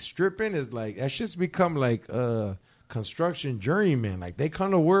 dog, like, stripping is like, that shit's become like construction journeyman. Like, they come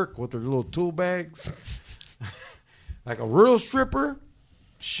to work with their little tool bags. Like a real stripper,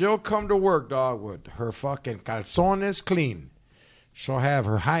 she'll come to work, dog, with her fucking calzones clean. She'll have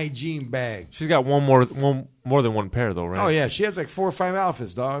her hygiene bag. She's got more than one pair, though, right? Oh, yeah. She has like 4 or 5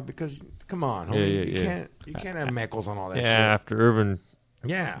 outfits, dog, because, come on, homie. Yeah. You can't have meckles on all that shit. Yeah, after Irvin...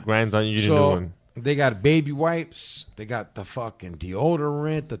 Yeah. Grinds on you to do one. They got baby wipes. They got the fucking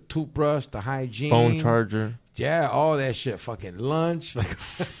deodorant, the toothbrush, the hygiene. Phone charger. Yeah, all that shit. Fucking lunch. Like,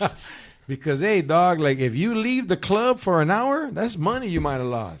 because, hey, dog, like, if you leave the club for an hour, that's money you might have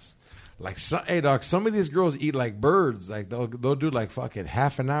lost. Like, hey, dog, some of these girls eat like birds. Like, they'll do like fucking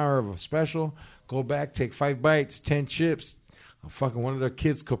half an hour of a special, go back, take 5 bites, 10 chips, fucking one of their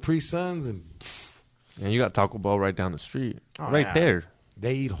kids' Capri Suns, and... And you got Taco Bell right down the street. Oh, right there.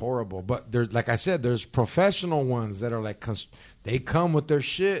 They eat horrible, but there's, like I said, there's professional ones that are like, they come with their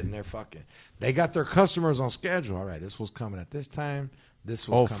shit and they're fucking, they got their customers on schedule. All right, this was coming at this time. This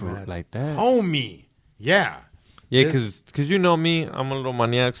was coming at like that, homie. Yeah, because you know me, I'm a little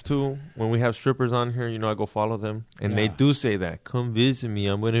maniacs too. When we have strippers on here, you know, I go follow them, and they do say that, come visit me.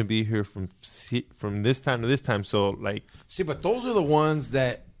 I'm gonna be here from this time to this time. So like, see, but those are the ones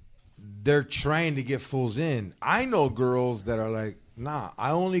that they're trying to get fools in. I know girls that are like, nah,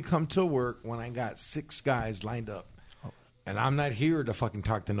 I only come to work when I got 6 guys lined up. And I'm not here to fucking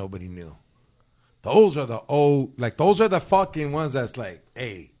talk to nobody new. Those are those are the fucking ones that's like,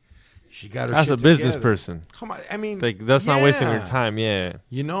 hey, she got her that's shit a business together. person. Come on, I mean, like, that's not wasting your time, yeah.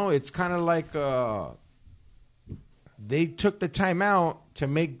 You know, it's kind of like they took the time out to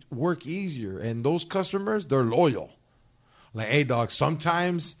make work easier. And those customers, they're loyal. Like, hey, dog,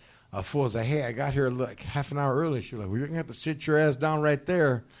 sometimes... A fool's like, hey, I got here like half an hour early. She's like, well, you're going to have to sit your ass down right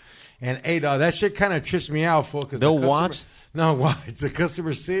there. And, hey, dog, that shit kind of trips me out, fool. They'll watch? No, watch. The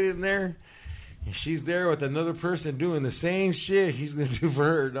customer sitting there, and she's there with another person doing the same shit he's going to do for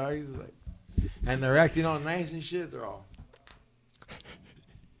her, dog. He's like, and they're acting all nice and shit. They're all.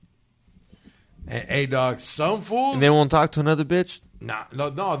 And, hey, dog, some fools. And they won't talk to another bitch? No,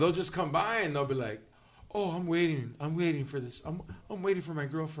 they'll just come by and they'll be like, oh, I'm waiting for this. I'm waiting for my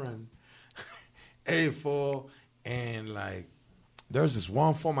girlfriend. Hey, fool. And, like, there's this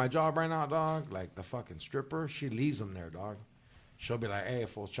one for my job right now, dog. Like, the fucking stripper, she leaves them there, dog. She'll be like, hey,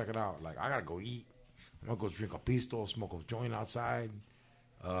 fools, check it out. Like, I got to go eat. I'm going to go drink a pisto, smoke a joint outside.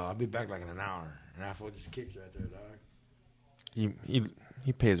 I'll be back, like, in an hour. And that fool just kicks right there, dog.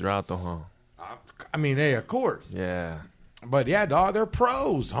 He pays her out, though, huh? I mean, hey, of course. Yeah. But, yeah, dog, they're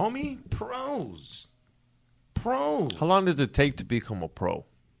pros, homie. Pros. How long does it take to become a pro?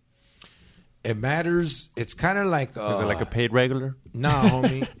 It matters. It's kind of like... Is it like a paid regular? Nah,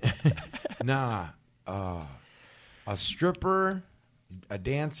 homie. Nah. A stripper, a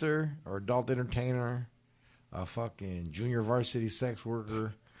dancer, or adult entertainer, a fucking junior varsity sex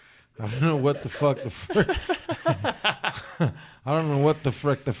worker. I don't know what the fuck I don't know what the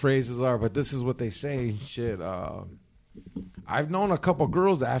frick the phrases are, but this is what they say. Shit. I've known a couple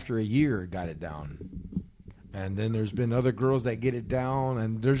girls that after a year got it down. And then there's been other girls that get it down,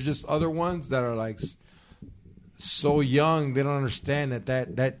 and there's just other ones that are like so young they don't understand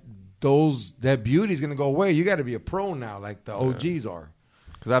that beauty is gonna go away. You got to be a pro now, like the OGs are.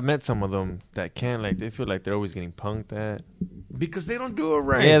 Because I've met some of them that can't, like, they feel like they're always getting punked at because they don't do it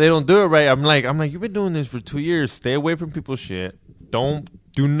right. Yeah, they don't do it right. I'm like, you've been doing this for 2 years. Stay away from people's shit.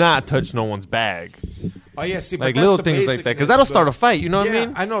 Do not touch no one's bag. Oh yeah, see, like but little things like that, because that'll start a fight. You know what I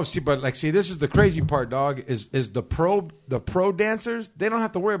mean? I know. See, but like, this is the crazy part, dog. Is the pro dancers? They don't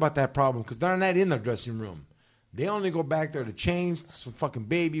have to worry about that problem because they're not in the dressing room. They only go back there to change some fucking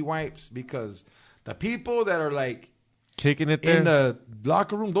baby wipes because the people that are like kicking it there in the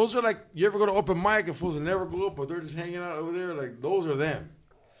locker room. Those are like, you ever go to open mic and fools will never go up, but they're just hanging out over there. Like, those are them.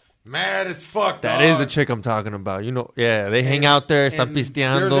 Mad as fuck, That dog. is the chick I'm talking about. You know, yeah, they hang out there, están And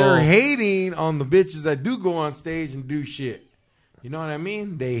pisteando. They're hating on the bitches that do go on stage and do shit. You know what I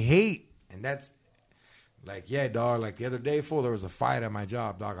mean? They hate. And that's like, yeah, dog. Like the other day, fool, there was a fight at my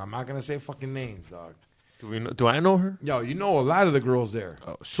job, dog. I'm not going to say fucking names, dog. Do I know her? Yo, you know a lot of the girls there.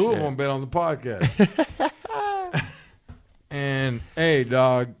 Oh, Two of shit. them been on the podcast. And, hey,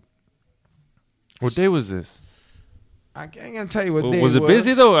 dog. What day was this? I ain't going to tell you what day Was it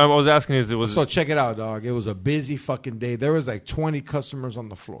busy, though? I was asking, So check it out, dog. It was a busy fucking day. There was like 20 customers on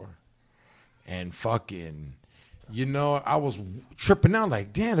the floor. And fucking, you know, I was tripping out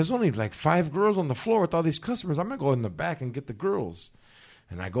like, damn, there's only like 5 girls on the floor with all these customers. I'm going to go in the back and get the girls.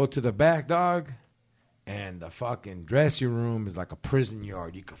 And I go to the back, dog, and the fucking dressing room is like a prison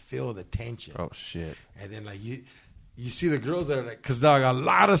yard. You could feel the tension. Oh, shit. And then like you see the girls that are like, because dog, a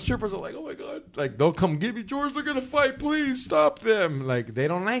lot of strippers are like, oh my God, like, don't come get me, George, they're going to fight, please stop them. Like, they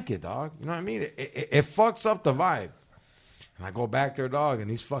don't like it, dog. You know what I mean? It fucks up the vibe. And I go back there, dog, and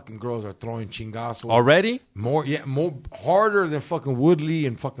these fucking girls are throwing chingazos. Already? More harder than fucking Woodley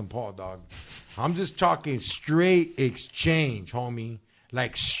and fucking Paul, dog. I'm just talking straight exchange, homie.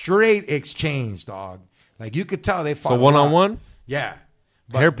 Like, straight exchange, dog. Like, you could tell they fought. So one-on-one? Yeah.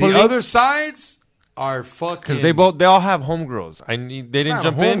 But Hair the pulling? other sides are fucking. Because they all have homegirls. They didn't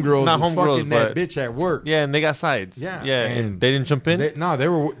jump in. Homegirls, Not it's homegirls, fucking but that bitch at work. yeah, and they got sides. Yeah, yeah, and they didn't jump in. They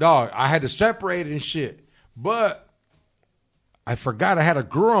were dog. I had to separate it and shit, but I forgot I had a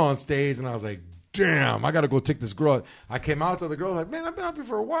girl on stage, and I was like, "Damn, I got to go take this girl." I came out to the girl like, "Man, I've been up here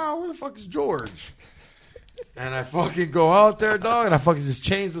for a while. Where the fuck is George?" And I fucking go out there, dog, and I fucking just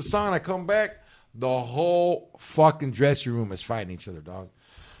change the song. I come back, the whole fucking dressing room is fighting each other, dog.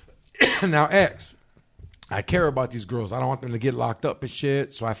 Now, X, I care about these girls. I don't want them to get locked up and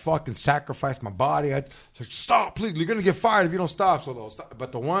shit. So I fucking sacrifice my body. I said, stop, please. You're gonna get fired if you don't stop. So they'll stop.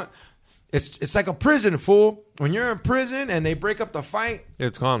 But the one, it's like a prison, fool. When you're in prison and they break up the fight,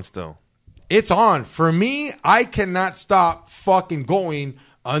 It's gone still. it's on. For me, I cannot stop fucking going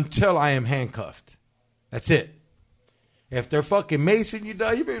until I am handcuffed. That's it. If they're fucking macing you,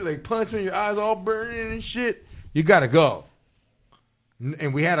 dog, you be like punching your eyes all burning and shit. You gotta go.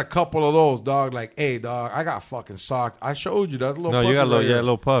 And we had a couple of those, dog. Like, hey, dog, I got fucking socked. I showed you that little. No, you got a right here.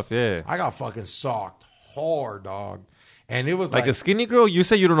 little puff, yeah. I got fucking socked hard, dog. And it was Like a skinny girl. You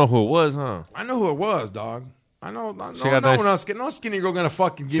say you don't know who it was, huh? I know who it was, dog. I know. She got nice- No skinny girl gonna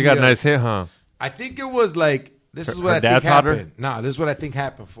fucking give She me got a a nice hit, huh? I think it was like this is Her what I dad think taught her? happened. Nah, this is what I think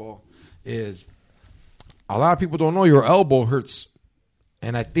happened for is a lot of people don't know your elbow hurts.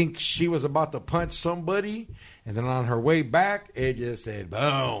 And I think she was about to punch somebody, and then on her way back, it just said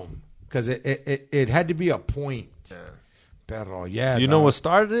boom. Because it had to be a point. Yeah. Pero, yeah. Do you know what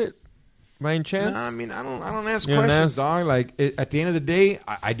started it? By any chance? Nah, I mean, I don't ask You don't questions, ask? dog. Like at the end of the day,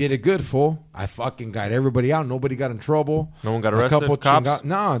 I did it good, fool. I fucking got everybody out. Nobody got in trouble. No one got arrested? Cops?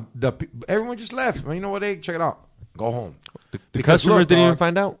 Nah, everyone just left. Well, you know what? Hey, check it out. Go home. The Because, customers look, didn't dog, even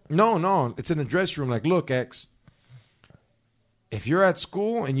find out? No. It's in the dressing room. Like, look, X. If you're at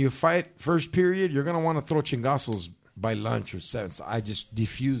school and you fight first period, you're gonna want to throw chingazos by lunch or 7. So I just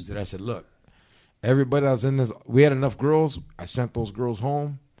diffused it. I said, look, everybody that was in this, we had enough girls. I sent those girls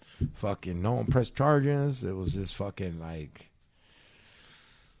home. Fucking no one pressed charges. It was just fucking like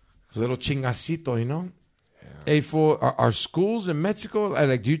little chingacito, you know. Yeah. Hey, for our schools in Mexico,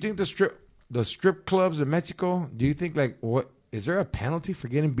 like, do you think the strip clubs in Mexico? Do you think like what is there a penalty for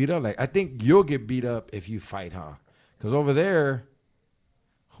getting beat up? Like, I think you'll get beat up if you fight, huh? Because over there,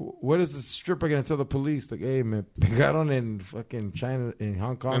 what is the stripper going to tell the police? Like, hey, man, pegaron in fucking China, in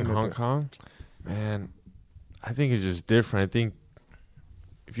Hong Kong. In Hong Kong? Man, I think it's just different. I think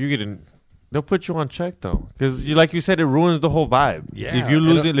if you get in, they'll put you on check, though. Because like you said, it ruins the whole vibe. Yeah. If you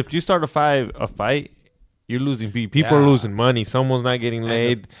lose it, if you start a fight, you're losing people. People are losing money. Someone's not getting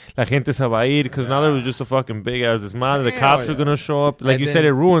laid. La gente se va a ir because now there was just a fucking big ass desmadre. The cops are going to show up. Like you said,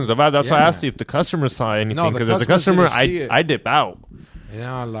 it ruins the vibe. That's why I asked you if the customer saw anything. Because as a customer, I dip out. You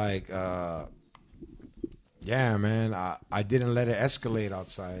know, like, yeah, man, I didn't let it escalate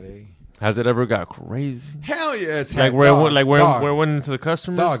outside, eh? Has it ever got crazy? Hell yeah, it's like where it went into the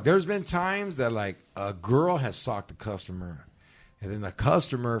customers. Dog, there's been times that like a girl has socked a customer, and then the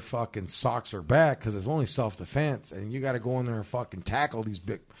customer fucking socks her back because it's only self-defense, and you got to go in there and fucking tackle these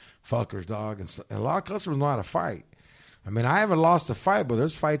big fuckers, dog. And a lot of customers know how to fight. I mean, I haven't lost a fight, but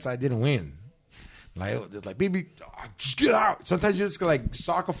there's fights I didn't win. Like, just like, baby, just get out. Sometimes you just like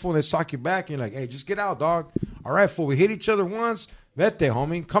sock a fool and they sock you back, and you're like, hey, just get out, dog. All right, fool, we hit each other once. Vete,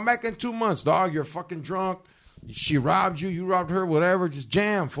 homie. Come back in 2 months, dog. You're fucking drunk. She robbed you, you robbed her, whatever. Just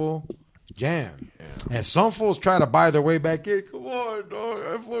jam, fool. Jam. Yeah. And some fools try to buy their way back in. Come on, dog.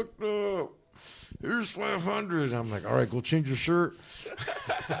 I fucked up. Here's $500. I'm like, all right, go change your shirt.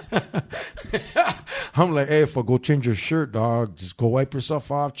 I'm like, hey, go change your shirt, dog. Just go wipe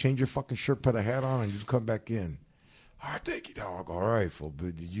yourself off, change your fucking shirt, put a hat on, and just come back in. All right, thank you, dog. All right, fool.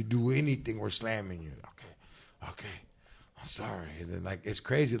 But did you do anything? We're slamming you. Okay. I'm sorry. And then, like, it's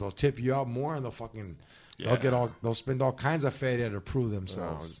crazy. They'll tip you out more, and they'll spend all kinds of fat to prove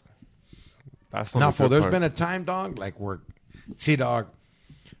themselves. That's now, fool, there's been a time, dog, like see, dog,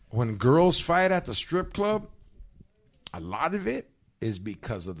 when girls fight at the strip club, a lot of it is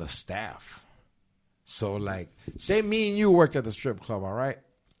because of the staff. So, like, say me and you worked at the strip club, all right?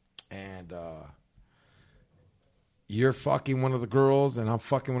 And you're fucking one of the girls and I'm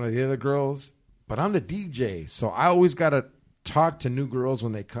fucking one of the other girls. But I'm the DJ, so I always got to talk to new girls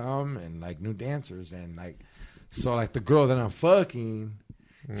when they come and, like, new dancers. And, like, so, like, the girl that I'm fucking,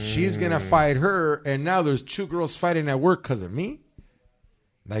 she's going to fight her. And now there's two girls fighting at work because of me.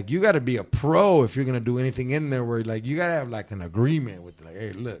 Like, you got to be a pro if you're going to do anything in there where, like, you got to have, like, an agreement with, like,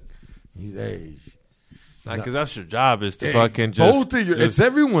 hey, look. Hey. Because that's your job is to fucking just. Both of you. It's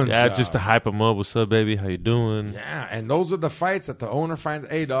everyone's job. Yeah, just to hype them up. What's up, baby? How you doing? Yeah, and those are the fights that the owner finds.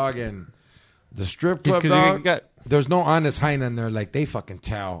 Hey, dog, and the strip club, dog, there's no honest hind in there. Like, they fucking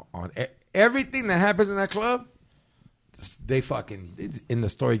tell on everything that happens in that club. They fucking, in the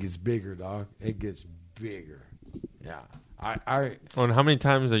story gets bigger, dog. It gets bigger. Yeah. And how many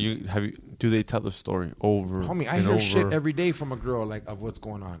times do they tell the story over? Homie, I hear shit every day from a girl, like, of what's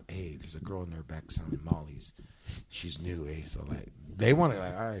going on. Hey, there's a girl in their back selling mollies. She's new, so, like, they want to,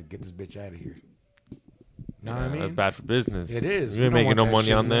 like, all right, get this bitch out of here. Know what I mean? That's bad for business. It is. You ain't making no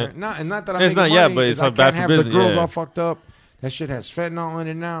money on that. No, and not that I'm making money. Yeah, but it's not bad for business. The girls all fucked up. That shit has fentanyl in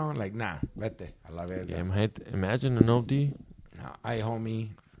it now. Like, nah, vete. I love it. Yeah, imagine an OD. Nah, homie,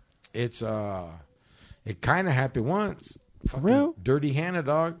 it's it kind of happened once. Fucking real? Dirty Hannah,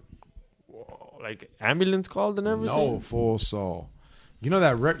 dog. Whoa, like ambulance called and everything? No, full soul. You know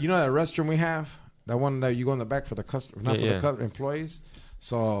that restroom we have? That one that you go in the back for the customer, not for the employees?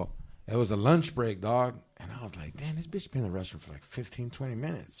 So it was a lunch break, dog. And I was like, damn, this bitch been in the restroom for like 15, 20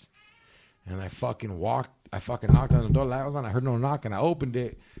 minutes. And I fucking knocked on the door. Light was on. I heard no knock, and I opened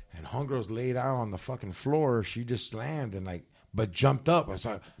it. And homegirl's laid out on the fucking floor. She just slammed and but jumped up. I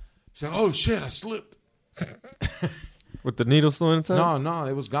said, oh shit, I slipped. With the needle still inside? No,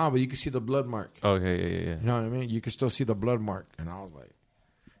 it was gone, but you could see the blood mark. Okay, yeah. You know what I mean? You could still see the blood mark. And I was like,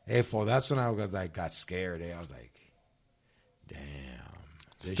 hey, fool, that's when I was like, got scared. I was like, damn.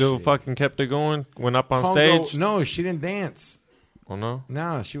 Still fucking kept it going? Went up on stage? No, she didn't dance. Oh, no?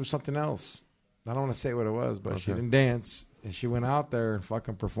 No, she was something else. I don't want to say what it was, but she didn't dance. And she went out there and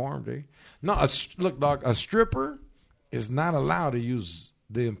fucking performed, eh? No, look, dog, a stripper is not allowed to use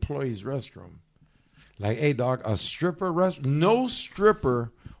the employee's restroom. Like, hey, dog, a stripper no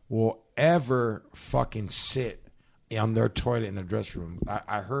stripper will ever fucking sit on their toilet in the dressing room.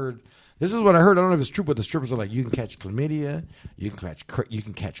 I heard, this is what I heard. I don't know if it's true, but the strippers are like, you can catch chlamydia, you can catch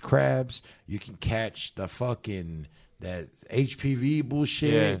crabs, you can catch the fucking that HPV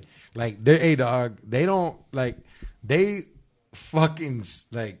bullshit. Yeah. Like, hey, dog, they don't like they fucking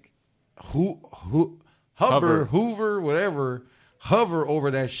like Hoover, whatever, hover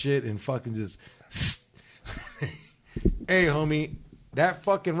over that shit and fucking just. Hey, homie, that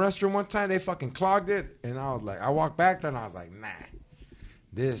fucking restroom one time, they fucking clogged it. And I was like, I walked back there and I was like, nah.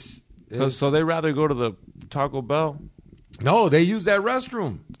 So they rather go to the Taco Bell? No, they use that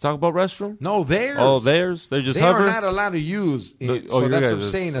restroom. Taco Bell restroom? No, theirs. Oh, theirs? They just hover? They are not allowed to use it. So that's what I'm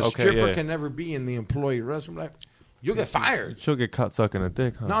saying. A stripper yeah. can never be in the employee restroom. Like, you'll get fired. She'll get caught sucking a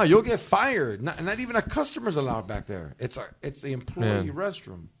dick, huh? No, you'll get fired. Not even a customer's allowed back there. It's the employee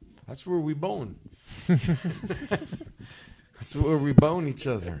restroom. That's where we bone. That's where we bone each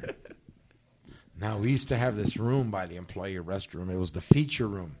other. Now, we used to have this room by the employee restroom. It was the feature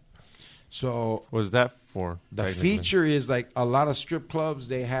room. So what was that for? The feature is like a lot of strip clubs.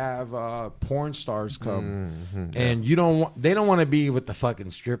 They have porn stars come, and they don't want to be with the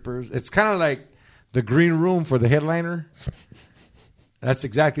fucking strippers. It's kind of like the green room for the headliner. That's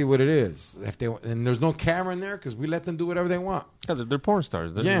exactly what it is. And there's no camera in there because we let them do whatever they want. Yeah, they're porn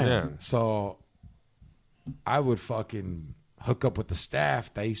stars. Yeah. So I would fucking hook up with the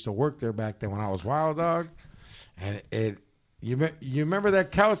staff that used to work there back then when I was Wild Dog, and you remember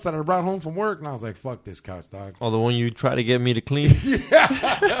that couch that I brought home from work? And I was like, fuck this couch, dog. Oh, the one you tried to get me to clean?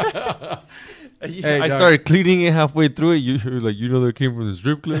 Yeah. I started cleaning it halfway through it. You were like, that came from the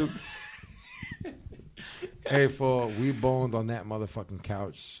strip club? Hey, fool, we boned on that motherfucking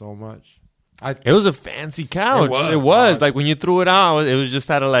couch so much. It was a fancy couch. It was. Like when you threw it out, it was just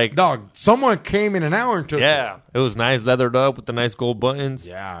out of like. Dog, someone came in an hour and took it. It was nice, leathered up with the nice gold buttons.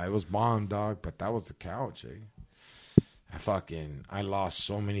 Yeah, it was bomb, dog. But that was the couch, eh? I lost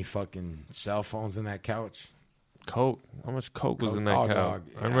so many fucking cell phones in that couch. Coke. How much Coke was in that couch? Dog.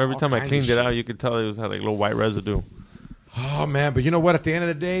 I remember every time I cleaned it out, you could tell it had like little white residue. Oh, man. But you know what? At the end of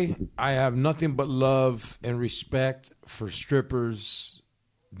the day, I have nothing but love and respect for strippers,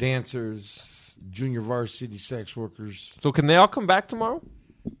 dancers, junior varsity sex workers. So can they all come back tomorrow?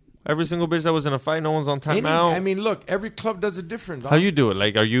 Every single bitch that was in a fight, no one's on timeout? I mean, look, every club does it different, dog. How you do it?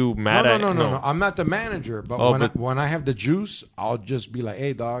 Like, are you mad at... No. I'm not the manager. But when I have the juice, I'll just be like,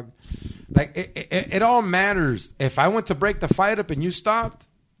 hey, dog. Like, it all matters. If I went to break the fight up and you stopped,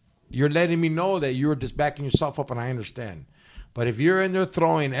 you're letting me know that you're just backing yourself up, and I understand. But if you're in there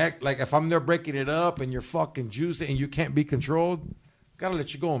throwing... Like, if I'm there breaking it up and you're fucking juicing and you can't be controlled, gotta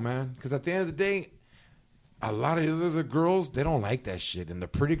let you go, man. Because at the end of the day... A lot of the other girls, they don't like that shit. And the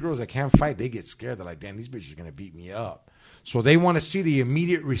pretty girls that can't fight, they get scared. They're like, damn, these bitches are going to beat me up. So they want to see the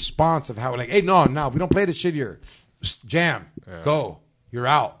immediate response of how, like, hey, no, we don't play this shit here. Jam. Yeah. Go. You're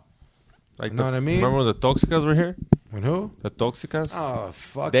out. Like, you know what I mean? Remember when the Toxicas were here? When who? The Toxicas? Oh,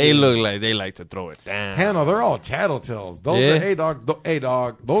 fuck. They look like they like to throw it down. Hell no, they're all tattletales. Those are, hey,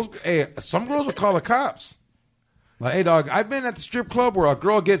 dog. Some girls will call the cops. Like, hey, dog, I've been at the strip club where a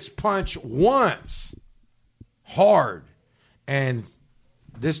girl gets punched once. Hard, and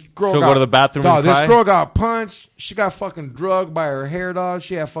this girl go to the bathroom. No, this girl got punched. She got fucking drugged by her hair, dog.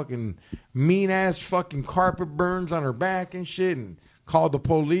 She had fucking mean ass fucking carpet burns on her back and shit, and called the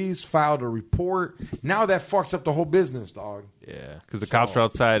police, filed a report. Now that fucks up the whole business, dog. Yeah, because the cops are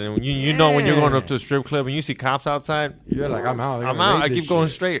outside, and when you know when you're going up to a strip club and you see cops outside, you're like, I'm out. I'm out. I keep going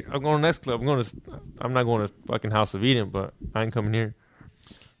straight. I'm going to the next club. I'm not going to fucking House of Eden, but I ain't coming here.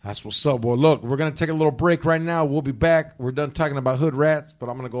 That's what's up. Well, look, we're going to take a little break right now. We'll be back. We're done talking about hood rats, but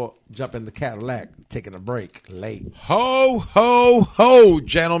I'm going to go jump in the Cadillac, taking a break late. Ho, ho, ho,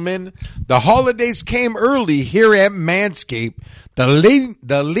 gentlemen. The holidays came early here at Manscaped, the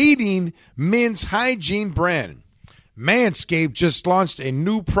leading men's hygiene brand. Manscaped just launched a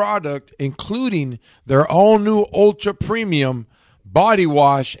new product, including their all-new Ultra Premium body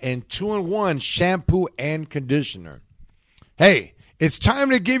wash and 2-in-1 shampoo and conditioner. Hey, it's time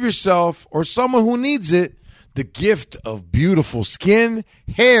to give yourself, or someone who needs it, the gift of beautiful skin,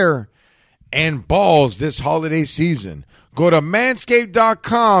 hair, and balls this holiday season. Go to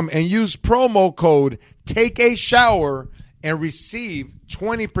manscaped.com and use promo code TAKEASHOWER and receive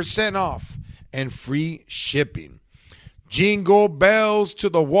 20% off and free shipping. Jingle bells to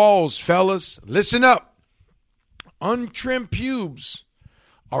the walls, fellas. Listen up. Untrimmed pubes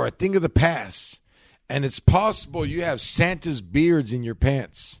are a thing of the past. And it's possible you have Santa's beards in your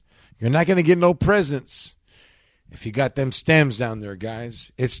pants. You're not going to get no presents if you got them stems down there,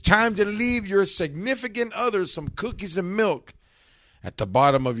 guys. It's time to leave your significant other some cookies and milk at the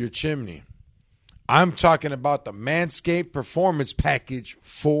bottom of your chimney. I'm talking about the Manscaped Performance Package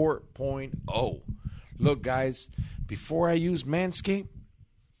 4.0. Look, guys, before I used Manscaped,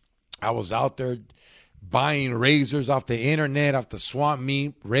 I was out there buying razors off the internet, off the Swamp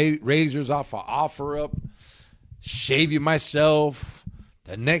Meet, razors off of OfferUp, shaving myself.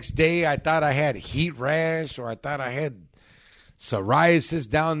 The next day, I thought I had heat rash, or I thought I had psoriasis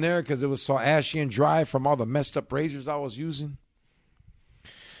down there because it was so ashy and dry from all the messed up razors I was using.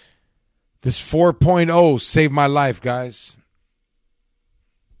 This 4.0 saved my life, guys.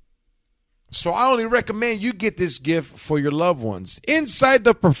 So I only recommend you get this gift for your loved ones. Inside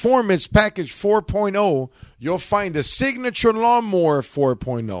the Performance Package 4.0, you'll find the Signature Lawnmower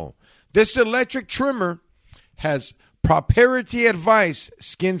 4.0. This electric trimmer has proprietary advice,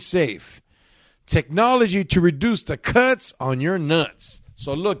 skin safe. Technology to reduce the cuts on your nuts.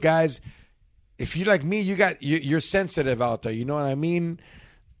 So look, guys, if you're like me, you're sensitive out there. You know what I mean?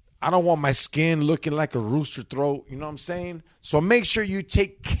 I don't want my skin looking like a rooster throat. You know what I'm saying? So make sure you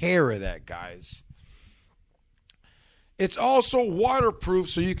take care of that, guys. It's also waterproof,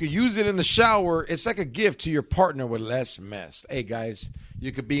 so you can use it in the shower. It's like a gift to your partner with less mess. Hey, guys,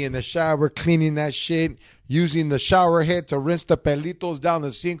 you could be in the shower cleaning that shit, using the shower head to rinse the pelitos down the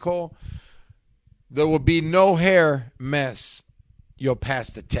sinkhole. There will be no hair mess. You'll pass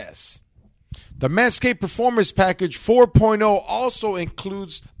the test. The Manscaped Performance Package 4.0 also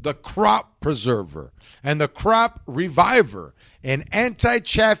includes the Crop Preserver and the Crop Reviver, an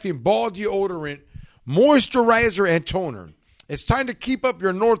anti-chaffing ball deodorant, moisturizer, and toner. It's time to keep up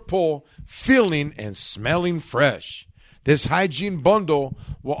your North Pole feeling and smelling fresh. This hygiene bundle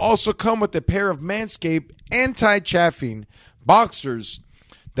will also come with a pair of Manscaped anti-chaffing boxers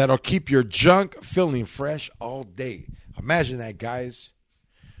that'll keep your junk feeling fresh all day. Imagine that, guys.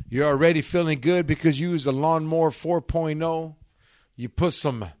 You're already feeling good because you use the Lawnmower 4.0. You put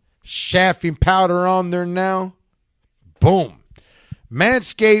some chaffing powder on there now. Boom.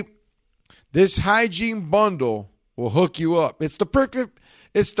 Manscaped, this hygiene bundle will hook you up. It's the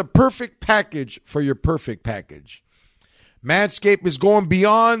perfect package for your perfect package. Manscaped is going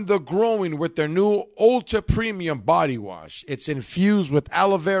beyond the growing with their new Ultra Premium Body Wash. It's infused with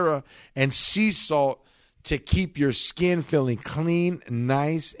aloe vera and sea salt to keep your skin feeling clean,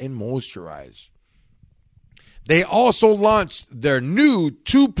 nice, and moisturized. They also launched their new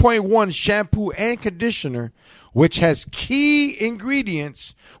 2.1 shampoo and conditioner, which has key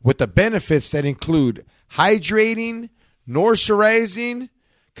ingredients with the benefits that include hydrating, moisturizing,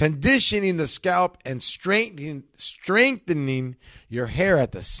 conditioning the scalp, and strengthening your hair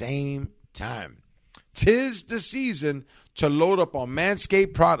at the same time. 'Tis the season to load up on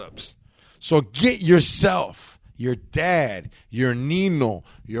Manscaped products. So get yourself, your dad, your Nino,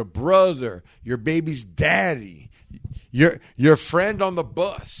 your brother, your baby's daddy, your friend on the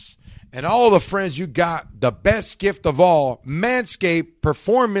bus, and all the friends you got the best gift of all, Manscaped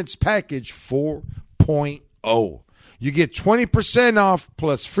Performance Package 4.0. You get 20% off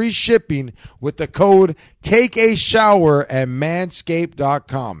plus free shipping with the code TakeAShower at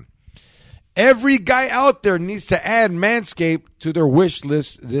manscaped.com. Every guy out there needs to add Manscaped to their wish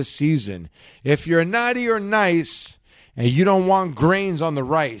list this season. If you're naughty or nice and you don't want grains on the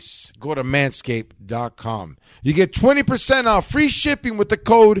rice, go to manscaped.com. You get 20% off free shipping with the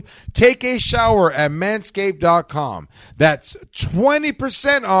code TakeAShower at manscaped.com. That's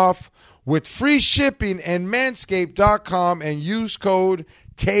 20% off with free shipping and manscaped.com, and use code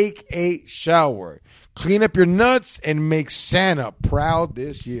TakeAShower. Clean up your nuts and make Santa proud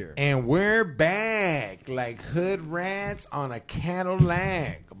this year. And we're back like hood rats on a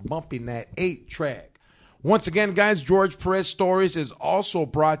Cadillac, bumping that 8-track. Once again, guys, George Perez Stories is also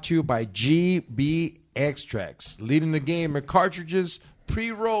brought to you by GB Extracts, leading the game in cartridges,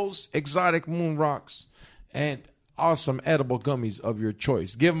 pre-rolls, exotic moon rocks, and awesome edible gummies of your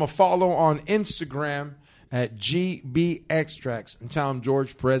choice. Give them a follow on Instagram at GB Extracts and tell them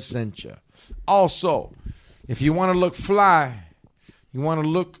George Perez sent you. Also, if you want to look fly, you want to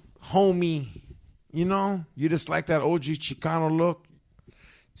look homey, you know, you just like that OG Chicano look,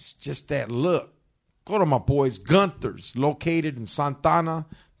 it's just that look. Go to my boys Gunther's, located in Santana.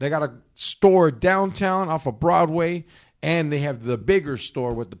 They got a store downtown off of Broadway, and they have the bigger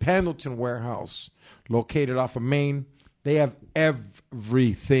store with the Pendleton Warehouse, located off of Main. They have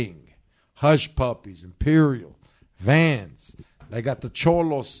everything. Hush Puppies, Imperial, Vans. They got the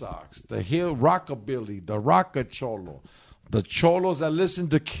Cholo socks, the Hill Rockabilly, the Rocka Cholo, the Cholos that listen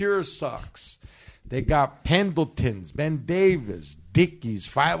to Cure socks. They got Pendletons, Ben Davis, Dickies,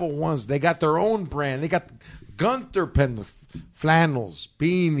 501s. They got their own brand. They got Gunther flannels,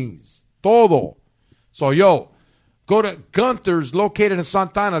 beanies, todo. So, yo, go to Gunther's, located in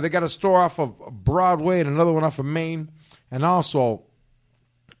Santana. They got a store off of Broadway and another one off of Main. And also,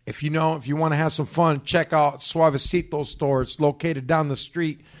 if you want to have some fun, check out Suavecito store. It's located down the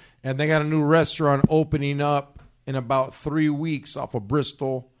street, and they got a new restaurant opening up in about 3 weeks off of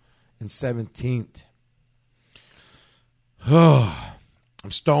Bristol and 17th. I'm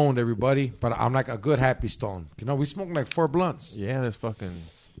stoned, everybody, but I'm like a good happy stone. You know, we smoked like 4 blunts. Yeah, this fucking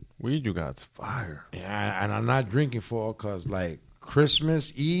weed you got's fire. Yeah, and I'm not drinking for because like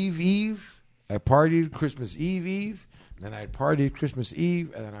Christmas Eve, I partied Christmas Eve, then I partied Christmas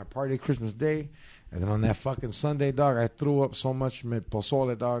Eve, and then I partied Christmas Day, and then on that fucking Sunday, dog, I threw up so much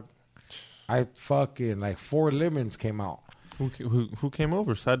pozole, dog. I fucking like 4 lemons came out. Who came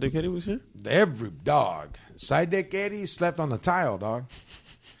over? Side Dick Eddie was here? Every dog. Side Dick Eddie slept on the tile, dog.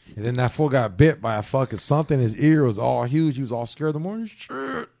 And then that fool got bit by a fucking something. His ear was all huge. He was all scared in the morning.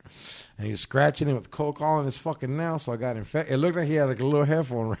 Shit. And he was scratching it with coke all in his fucking nail, so I got infected. It looked like he had like a little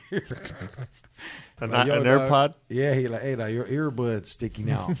headphone right here. An AirPod? Yeah, he like, hey, now your earbud's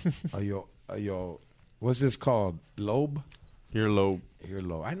sticking out. Yo, what's this called? Lobe? Earlobe.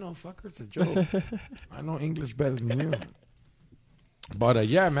 Earlobe. I know, fucker, it's a joke. I know English better than you. But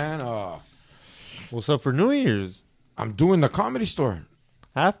yeah, man. What's up for New Year's? I'm doing the Comedy Store.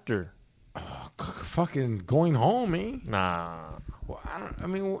 After? Fucking going home, eh? Nah.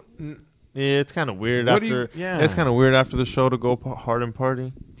 Well, yeah, it's kind of weird after. It's kind of weird after the show to go hard and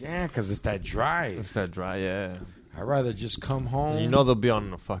party. Yeah, because it's that drive. It's that dry, yeah. I'd rather just come home. And you know they'll be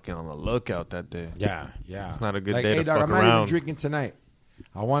on the lookout that day. Yeah. It's not a good like, day hey, to dog, fuck I'm around. not even drinking tonight.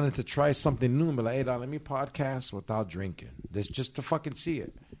 I wanted to try something new, but like, hey, dog, let me podcast without drinking. This just to fucking see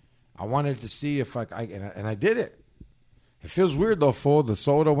it. I wanted to see if and I did it. It feels weird though, fool. The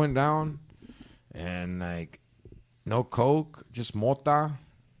soda went down, and like no Coke, just mota.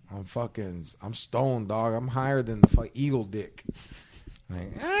 I'm stoned, dog. I'm higher than the eagle dick.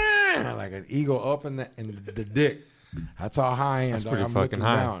 Like an eagle up in the dick. That's how high I am. That's dog. pretty I'm fucking looking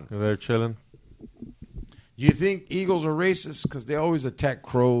high. down. You're there chilling. You think eagles are racist because they always attack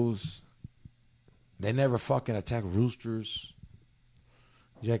crows? They never fucking attack roosters.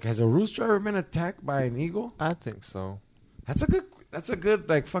 Jack, has a rooster ever been attacked by an eagle? I think so. That's a good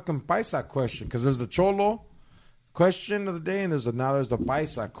like fucking paisa question because there's the cholo question of the day and there's the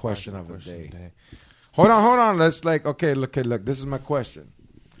paisa question of the day. Hold on. Let's look. This is my question.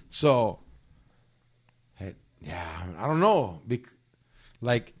 So, hey, yeah, I don't know.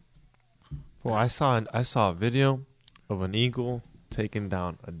 Well, I saw a video of an eagle taking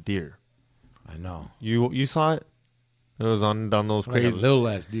down a deer. I know. You saw it? It was on those like crazy a little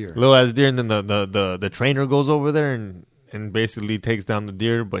ass deer. And then the trainer goes over there and basically takes down the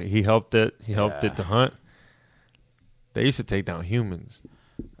deer, but he helped it. He helped it to hunt. They used to take down humans.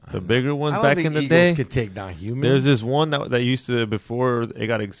 The bigger ones back in the day could take down humans. There's this one that used to, before it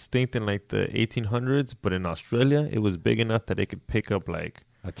got extinct in like the 1800s, but in Australia it was big enough that it could pick up like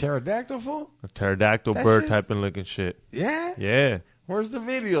a pterodactyl, fool? A pterodactyl bird type of looking shit. Yeah? Yeah. Where's the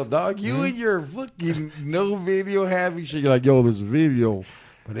video, dog? You and your fucking no video having shit. You're like, yo, there's a video.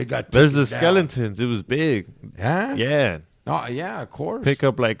 But they got There's the skeletons. It was big. Yeah? Yeah. Oh, yeah, of course. Pick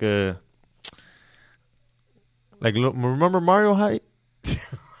up like a... remember Mario Height?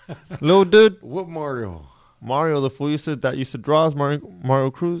 Little dude? What Mario? Mario, the fool used to draw us, Mario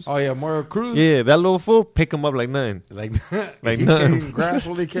Cruz. Oh, yeah, Mario Cruz? Yeah, that little fool, pick him up like nothing. Like nothing. Can't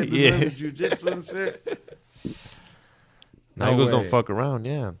grapple, he can't do his jiu-jitsu and shit. No Eagles don't fuck around,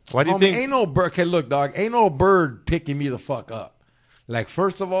 yeah. Why do you think? Ain't no bird. Okay, look, dog. Ain't no bird picking me the fuck up. Like,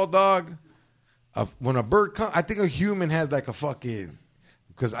 first of all, dog, when a bird comes, I think a human has like a fucking...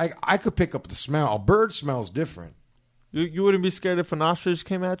 Because I could pick up the smell. A bird smells different. You wouldn't be scared if an ostrich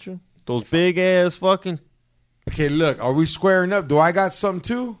came at you? Those big ass fucking... Okay, look. Are we squaring up? Do I got something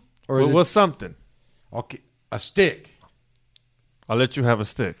too? Or what's something? Okay, a stick. I'll let you have a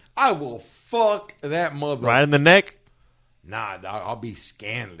stick. I will fuck that mother. Right in the neck? Nah, dog. I'll be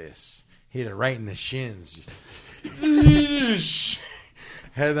scandalous. Hit it right in the shins. Just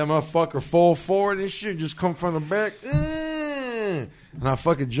had that motherfucker fall forward and shit. Just come from the back. And I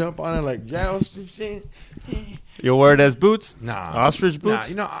fucking jump on it like joust and shit. You'll wear it as boots? Nah. Ostrich boots? Nah,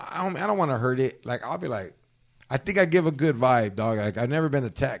 you know, I don't want to hurt it. Like, I'll be like, I think I give a good vibe, dog. Like, I've never been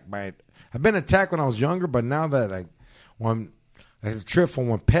attacked by it. I've been attacked when I was younger, but now that, like, when, like, the trip from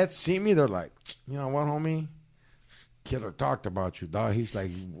when pets see me, they're like, you know what, homie? Killer talked about you, dog. He's like,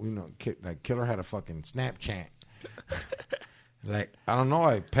 you know, Killer had a fucking Snapchat. Like, I don't know.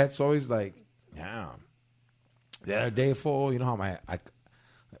 Like, pets always like, yeah. The other day, fool, you know how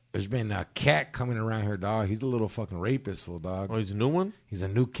there's been a cat coming around here, dog. He's a little fucking rapist, fool, dog. Oh, he's a new one? He's a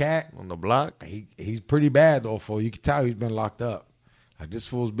new cat. On the block? He's pretty bad, though, fool. You can tell he's been locked up. Like, this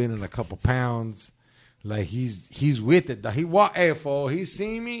fool's been in a couple pounds. Like, he's with it, dog. Hey, fool, he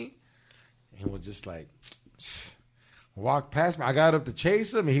seen me and was just like, walked past me. I got up to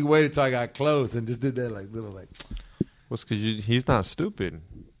chase him, and he waited till I got close and just did that, like, little, like. Well, it's because he's not stupid.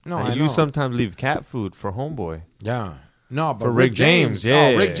 No, like, I you know. Sometimes leave cat food for homeboy. Yeah. No, but for Rick James.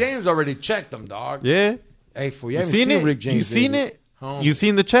 Yeah. Oh, Rick James already checked him, dog. Yeah. Hey, fool, you haven't seen it? Rick James. You seen it? Homie. You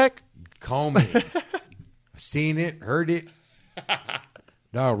seen the check? Call me. Seen it, heard it.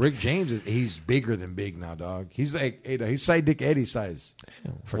 Dog, Rick James, he's bigger than big now, dog. He's like, he's Side Dick Eddie size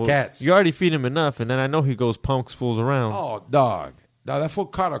for cats. You already feed him enough, and then I know he goes punks fools around. Oh, dog. That fool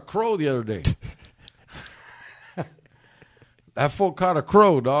caught a crow the other day. That fool caught a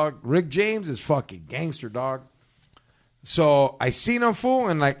crow, dog. Rick James is fucking gangster, dog. So I seen him, fool,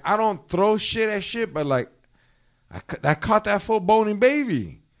 and like I don't throw shit at shit, but like I caught that fool boning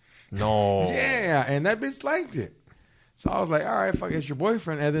baby. No. Yeah, and that bitch liked it. So I was like, all right, fuck, it's your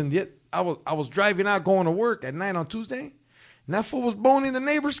boyfriend. And then I was driving out going to work at night on Tuesday, and that fool was boning the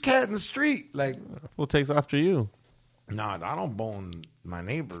neighbor's cat in the street. Like, that fool takes after you. Nah, I don't bone my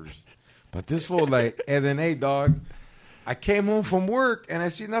neighbors. But this fool, like, and then, hey, dog, I came home from work, and I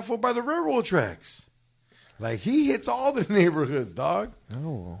seen that fool by the railroad tracks. Like, he hits all the neighborhoods, dog.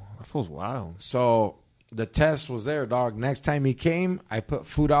 Oh, that fool's wild. So the test was there, dog. Next time he came, I put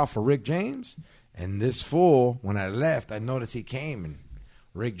food out for Rick James. And this fool, when I left, I noticed he came, and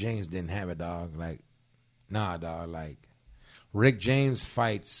Rick James didn't have it, dog. Like, nah, dog. Like, Rick James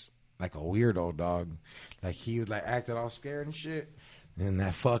fights like a weirdo, dog. Like, he was, like, acting all scared and shit. And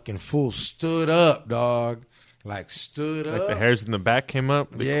that fucking fool stood up, dog. like stood Like up. the hairs in the back came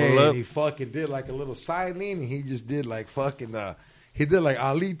up. They Yeah, curl up. and he fucking did like a little side lean, and he just did like fucking. He did like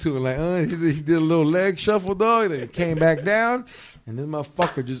Ali to him, like he did a little leg shuffle, dog. Then he came back down, and this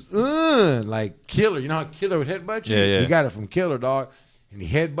motherfucker just like Killer. You know how Killer would headbutt you? Yeah. He got it from Killer, dog. And he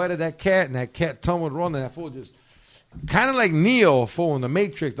headbutted that cat, and that cat tumbled wrong, and that fool just kind of like Neo, fool in the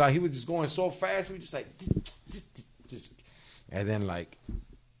Matrix, dog. He was just going so fast, we just like, just, and then like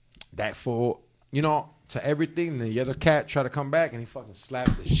that fool, you know, to everything. And the other cat tried to come back, and he fucking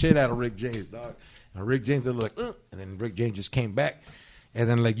slapped the shit out of Rick James, dog. And Rick James did like, and then Rick James just came back, and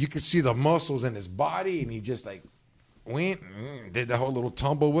then like you could see the muscles in his body, and he just like went, did the whole little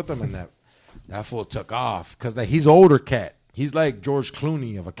tumble with him, and that fool took off because like, he's an older cat. He's like George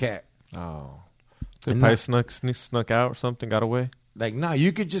Clooney of a cat. Oh, they probably snuck out or something, got away. Like, nah,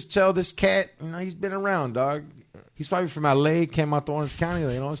 you could just tell this cat, you know, he's been around, dog. He's probably from L.A., came out to Orange County,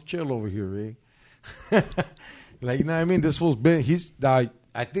 like, you know, it's chill over here, Ray. Like, you know what I mean? This fool's been,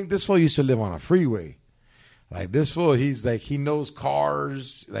 I think this fool used to live on a freeway. Like, this fool, he's like, he knows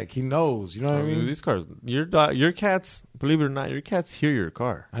cars, like, he knows, you know what I mean? These cars, your cats, believe it or not, your cats hear your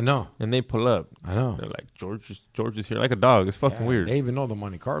car. I know. And they pull up. I know. They're like, George is here, like a dog. It's fucking weird. They even know the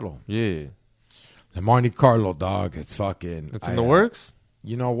Monte Carlo. Yeah. The Monte Carlo, dog, it's fucking. It's in the works?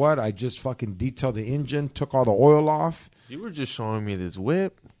 You know what? I just fucking detailed the engine, took all the oil off. You were just showing me this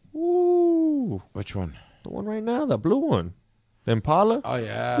whip. Ooh. Which one? The one right now, the blue one. The Impala? Oh,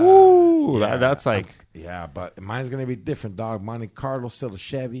 yeah. Ooh. Yeah. That's like. Yeah, but mine's going to be different, dog. Monte Carlo, still a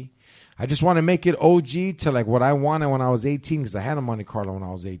Chevy. I just want to make it OG to like what I wanted when I was 18, because I had a Monte Carlo when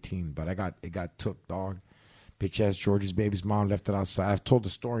I was 18, but it got took, dog. Bitch ass George's baby's mom left it outside. I've told the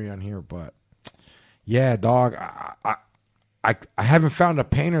story on here, but yeah, dog. I haven't found a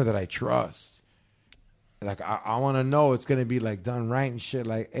painter that I trust. Like I want to know it's gonna be like done right and shit.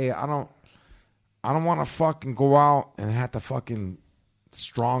 Like, hey, I don't want to fucking go out and have to fucking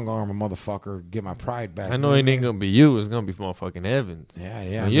strong arm a motherfucker, get my pride back. I know it ain't gonna be you. It's gonna be motherfucking Evans. Yeah.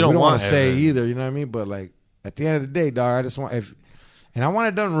 I mean, you don't want to say Evans. either. You know what I mean? But like at the end of the day, dog, I just want and I want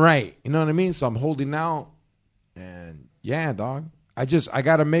it done right. You know what I mean? So I'm holding out, and yeah, dog. I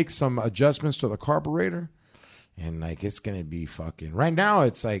got to make some adjustments to the carburetor. And, like, it's going to be fucking... Right now,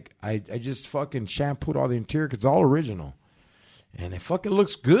 it's like, I just fucking shampooed all the interior because it's all original. And it fucking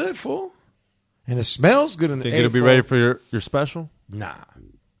looks good, fool. And it smells good in the... Think it'll be ready for your special? Nah.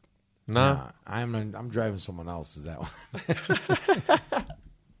 I'm driving someone else's, that one.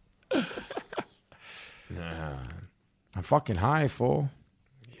 Nah. I'm fucking high, fool.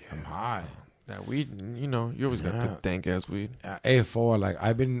 Yeah. I'm high. That weed, you know, you always got the dank-ass weed. Hey, fool, like, I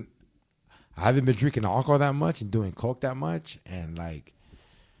haven't been drinking alcohol that much and doing coke that much, and like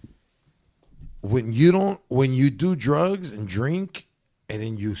when you do drugs and drink and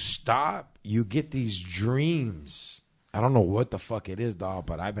then you stop, you get these dreams. I don't know what the fuck it is, dog,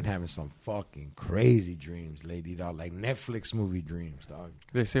 but I've been having some fucking crazy dreams lately, dog, like Netflix movie dreams, dog.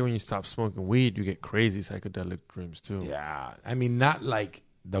 They say when you stop smoking weed, you get crazy psychedelic dreams too. Yeah, I mean, not like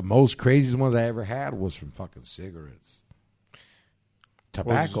the most craziest ones I ever had was from fucking cigarettes.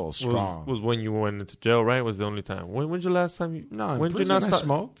 Tobacco strong. Was when you went into jail, right? Was the only time. When's your last time you? No, when in did you prison not I stop?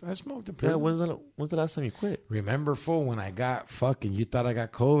 smoked. I smoked in prison. Yeah, when's the last time you quit? Remember, fool, when I got fucking, you thought I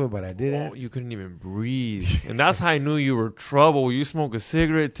got COVID, but I didn't. Oh, you couldn't even breathe, and that's how I knew you were trouble. You smoke a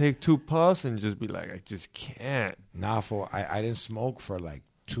cigarette, take 2 puffs, and just be like, I just can't. Nah, fool, I didn't smoke for like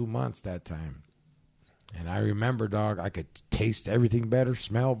 2 months that time. And I remember, dog, I could taste everything better,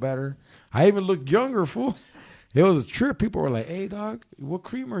 smell better. I even looked younger, fool. It was a trip. People were like, hey, dog, what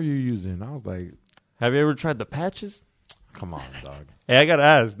cream are you using? I was like... Have you ever tried the patches? Come on, dog. Hey, I got to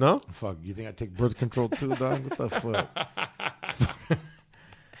ask, no? Fuck, you think I take birth control too, dog? What the fuck?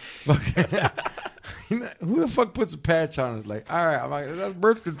 Who the fuck puts a patch on? It's like, all right, I'm like, that's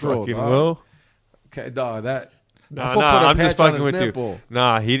birth control, Fucking dog. Will. Okay, dog, that... Nah, I'm just fucking with you.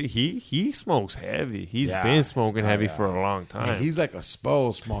 Nah, he smokes heavy. He's been smoking heavy for a long time. Yeah, he's like a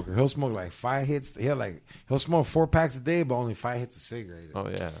spoiled smoker. He'll smoke like 5 hits. He'll smoke 4 packs a day, but only 5 hits of cigarette. Oh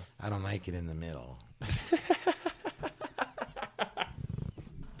yeah. I don't like it in the middle.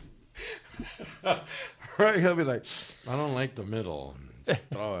 Right? He'll be like, I don't like the middle. Just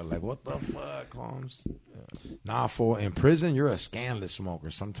throw it. Like, what the fuck, Holmes? Nah, fool. In prison, you're a scandalous smoker.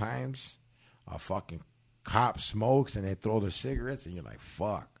 Sometimes a fucking cop smokes and they throw their cigarettes and you're like,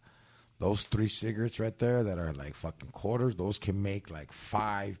 fuck. Those 3 cigarettes right there that are like fucking quarters, those can make like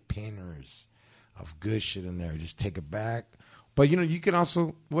 5 pinners of good shit in there. Just take it back. But, you know, you can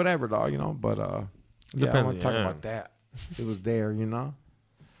also, whatever, dog, you know. But, yeah, I want to talk about that. It was there, you know.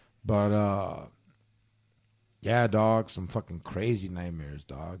 But, yeah, dog, some fucking crazy nightmares,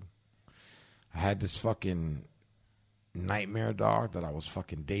 dog. I had this fucking, nightmare, dog, that I was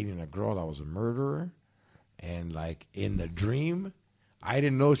fucking dating a girl that was a murderer. And, like, in the dream, I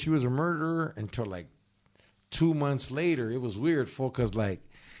didn't know she was a murderer until, like, 2 months later. It was weird, fool, because, like,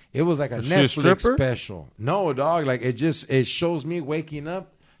 it was like a Netflix special. No, dog, like, it shows me waking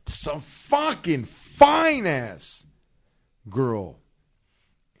up to some fucking fine-ass girl.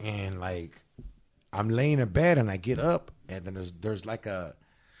 And, like, I'm laying in bed, and I get up, and then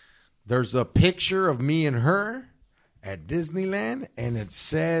there's a picture of me and her at Disneyland, and it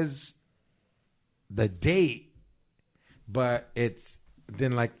says the date, but it's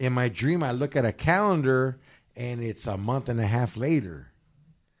then, like, in my dream, I look at a calendar and it's a month and a half later.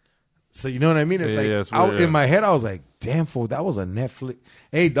 So you know what I mean? It's in my head, I was like, damn, fool, that was a Netflix.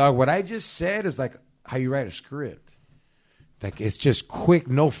 Hey, dog, what I just said is like how you write a script. Like, it's just quick,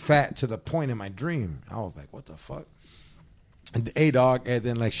 no fat, to the point in my dream. I was like, what the fuck? And hey, dog, and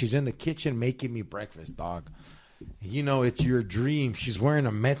then, like, she's in the kitchen making me breakfast, dog. You know, it's your dream. She's wearing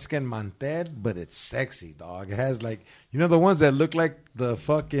a Mexican mantel, but it's sexy, dog. It has, like, you know, the ones that look like the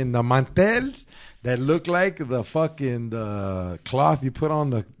mantels that look like the cloth you put on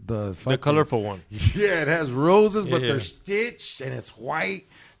the colorful one. Yeah, it has roses, but they're stitched and it's white.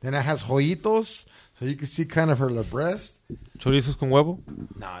 Then it has joyitos, so you can see kind of her breast. Chorizos con huevo?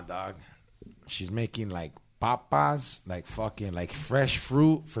 Nah, dog. She's making, like, papas, like fucking, like, fresh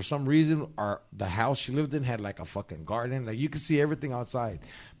fruit. For some reason, the house she lived in had, like, a fucking garden. Like, you could see everything outside.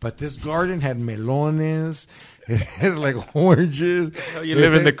 But this garden had melones. It had, like, oranges. You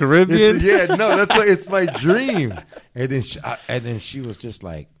live in the Caribbean? That's why it's my dream. And then she was just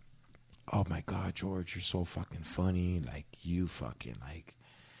like, oh, my God, George, you're so fucking funny. Like, you fucking, like,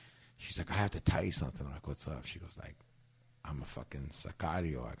 she's like, I have to tell you something. I'm like, what's up? She goes, like, I'm a fucking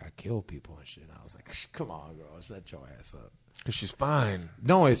sicario. Like, I kill people and shit. And I was like, come on, girl. Shut your ass up. Because she's fine.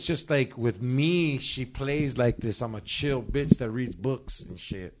 No, it's just like with me, she plays like this. I'm a chill bitch that reads books and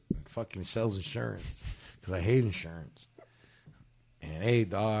shit. And fucking sells insurance. Because I hate insurance. And hey,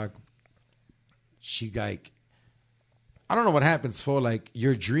 dog, she, like, I don't know what happens for, like,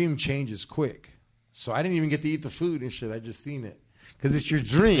 your dream changes quick. So I didn't even get to eat the food and shit. I just seen it. Because it's your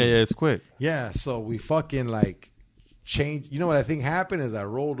dream. Yeah, it's quick. Yeah, so we fucking, like, change. You know what I think happened is I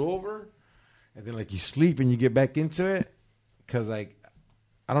rolled over, and then, like, you sleep and you get back into it, because, like,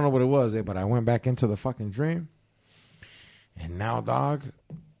 I don't know what it was, but I went back into the fucking dream, and now, dog,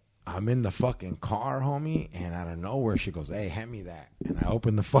 I'm in the fucking car, homie, and out of nowhere she goes, hey, hand me that. And I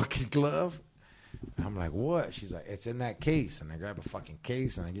open the fucking glove. I'm like, what? She's like, it's in that case. And I grab a fucking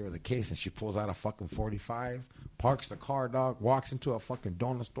case, and I give her the case, and she pulls out a fucking 45, parks the car, dog, walks into a fucking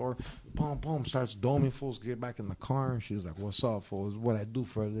donut store, boom, boom, starts doming fools, get back in the car, and she's like, what's up, fool? This is what I do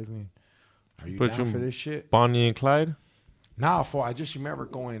for a living. Are you down for this shit? Bonnie and Clyde? Nah, fool, I just remember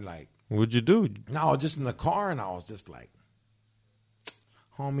going, like, what'd you do? No, just in the car, and I was just like,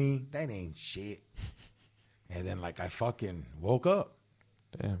 homie, that ain't shit. And then, like, I fucking woke up.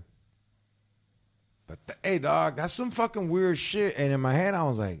 Damn. But hey, dog, that's some fucking weird shit. And in my head, I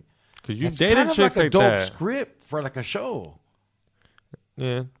was like, because you it's dated kind of chicks like a like dope that. script for, like, a show.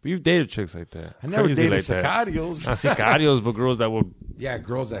 Yeah, but you've dated chicks like that. I never Crazy dated like that. sicarios. Not sicarios, but girls that will. Yeah,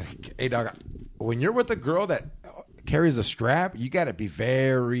 girls that. Hey, dog, when you're with a girl that carries a strap, you got to be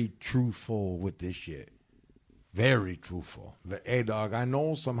very truthful with this shit. Very truthful. But, hey, dog, I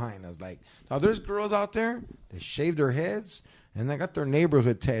know some hyenas. Like, now there's girls out there that shave their heads and they got their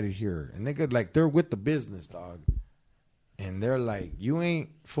neighborhood tatted here. And they got, like, they're with the business, dog. And they're like, you ain't,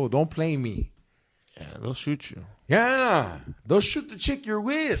 fool, don't play me. Yeah, they'll shoot you. Yeah. They'll shoot the chick you're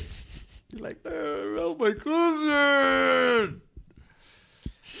with. You're like, that's my cousin.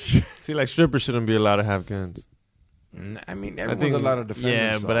 See, like, strippers shouldn't be allowed to have guns. I mean, everyone's allowed to defend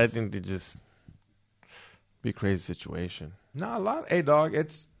themselves. Yeah, but I think they just be a crazy situation. No, a lot. Hey, dog,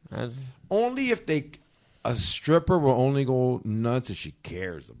 it's only if a stripper will only go nuts if she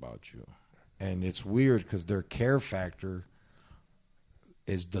cares about you. And it's weird because their care factor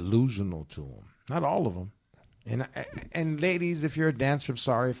is delusional to them. Not all of them. And ladies, if you're a dancer, I'm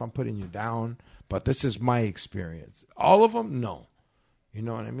sorry if I'm putting you down, but this is my experience. All of them, no. You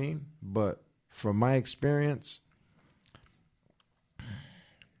know what I mean? But from my experience,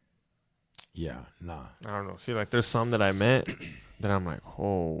 yeah, nah. I don't know. See, like, there's some that I met that I'm like,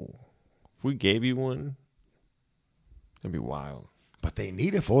 oh, if we gave you one, it'd be wild. But they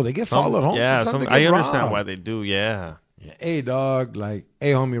need it, for they get followed home. Yeah, I understand robbed. why they do, yeah. Hey, dog, like,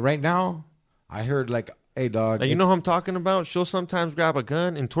 hey, homie, right now, I heard, like, hey, dog. Like, you know who I'm talking about? She'll sometimes grab a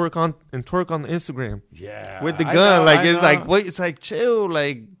gun and twerk on the Instagram. Yeah. With the gun. Like, wait, it's like, chill,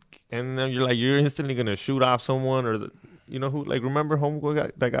 like, and then you're instantly going to shoot off someone or, you know who, like, remember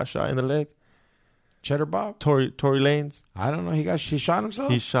homeboy that got shot in the leg? Cheddar Bob? Tory Lanez. I don't know. He shot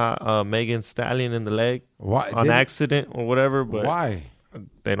himself? He shot Megan Stallion in the leg. Why? On accident or whatever. But why?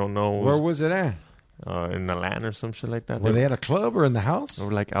 They don't know. Where was it at? In Atlanta or some shit like that. Were they at a club or in the house? They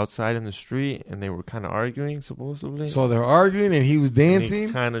were like outside in the street, and they were kind of arguing, supposedly. So they're arguing, and he was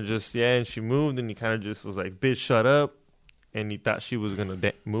dancing? Kind of just, and she moved, and he kind of just was like, bitch, shut up. And he thought she was going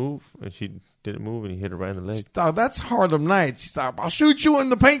to move, and she didn't move, and he hit her right in the leg. Dog, that's Harlem Nights. He's like, I'll shoot you in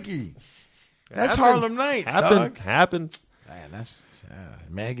the pinky. That's Harlem Nights, dog. Happened. Man, that's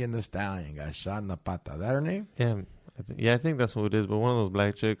Megan Thee Stallion got shot in the pata. Is that her name? Yeah, I think that's what it is. But one of those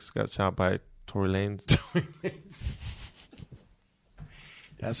black chicks got shot by Tory Lanez.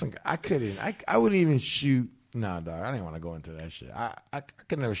 That's some. I couldn't. I wouldn't even shoot. Nah, dog. I didn't want to go into that shit. I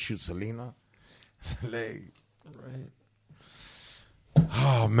could never shoot Selena. Leg. Right.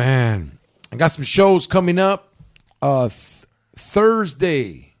 Oh man, I got some shows coming up.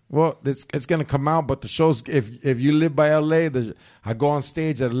 Thursday. Well, it's gonna come out, but the shows. If you live by LA, I go on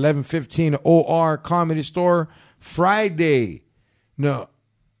stage at 11:15 OR Comedy Store. Friday. No.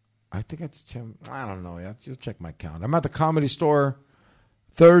 I think it's 10. I don't know. You'll check my calendar. I'm at the Comedy Store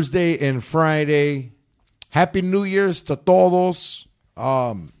Thursday and Friday. Happy New Year's to todos.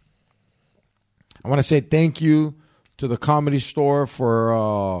 I want to say thank you to the Comedy Store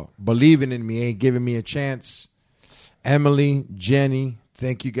for believing in me and giving me a chance. Emily, Jenny,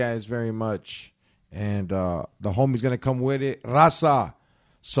 thank you guys very much. And the homie's going to come with it. Raza,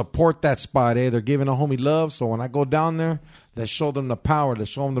 support that spot, eh? They're giving a homie love. So when I go down there, let's show them the power.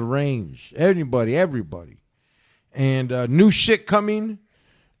 Let's show them the range. Everybody. And new shit coming.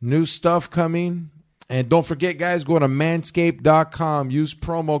 New stuff coming. And don't forget, guys, go to manscaped.com. Use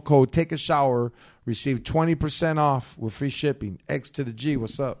promo code Take a Shower. Receive 20% off with free shipping. X to the G.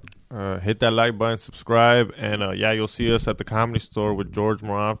 What's up? Hit that like button, subscribe. And, you'll see us at the Comedy Store with George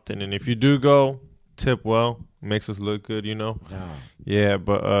more often. And if you do go, tip well. Makes us look good, you know. Yeah,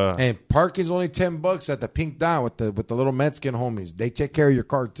 but and parking's only $10 at the Pink Dot with the little Mexican homies. They take care of your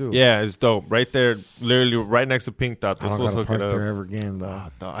car too. Yeah, it's dope. Right there, literally right next to Pink Dot. I don't gotta park there ever again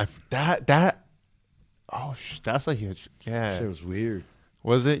though. That's a huge. Yeah, shit was weird.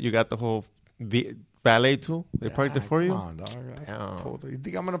 Was it? You got the whole valet too? They parked it for you. Come on, dog. You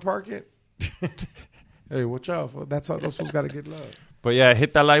think I'm gonna park it? Hey, watch out. That's how those fools got to get love. But yeah,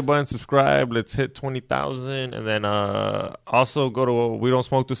 hit that like button, subscribe. Let's hit 20,000. And then also go to We Don't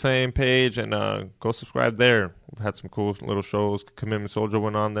Smoke the Same page and go subscribe there. We've had some cool little shows. Commitment Soldier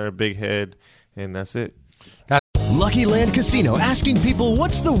went on there, Big Head, and that's it. Lucky Land Casino, asking people,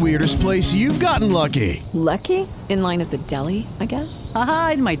 what's the weirdest place you've gotten lucky? Lucky? In line at the deli, I guess?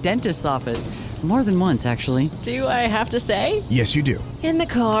 Aha, in my dentist's office. More than once, actually. Do I have to say? Yes, you do. In the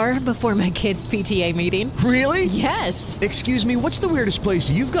car before my kids' PTA meeting. Really? Yes. Excuse me, what's the weirdest place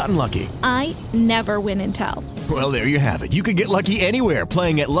you've gotten lucky? I never win and tell. Well, there you have it. You can get lucky anywhere,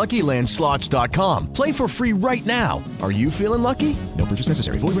 playing at LuckyLandSlots.com. Play for free right now. Are you feeling lucky? No purchase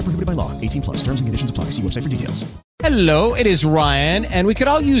necessary. Void where prohibited by law. 18+. Terms and conditions apply. See website for details. Hello, it is Ryan, and we could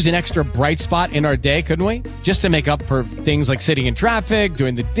all use an extra bright spot in our day, couldn't we? Just to make up for things like sitting in traffic,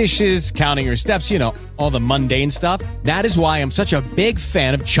 doing the dishes, counting your steps, you know, all the mundane stuff. That is why I'm such a big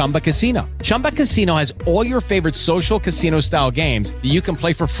fan of Chumba Casino. Chumba Casino has all your favorite social casino-style games that you can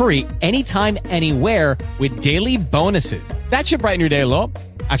play for free anytime, anywhere with daily bonuses. That should brighten your day a little.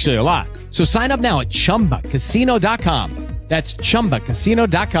 Actually, a lot. So sign up now at ChumbaCasino.com. That's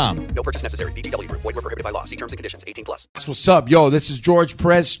ChumbaCasino.com. No purchase necessary. VGW Group. Void where prohibited by law. See terms and conditions. 18+. That's what's up, yo. This is George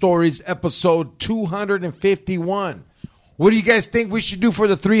Perez Stories, episode 251. What do you guys think we should do for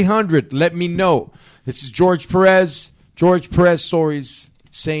the 300? Let me know. This is George Perez Stories,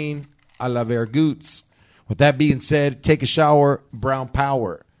 saying a la vergoots. With that being said, take a shower, brown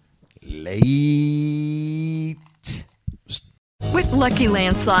power. Late. With Lucky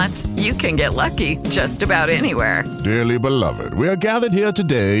Land Slots, you can get lucky just about anywhere. Dearly beloved, we are gathered here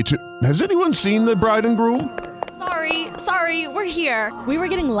today to... Has anyone seen the bride and groom? Sorry, we're here. We were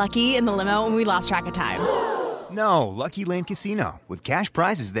getting lucky in the limo and we lost track of time. No, Lucky Land Casino, with cash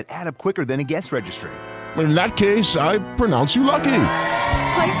prizes that add up quicker than a guest registry. In that case, I pronounce you lucky.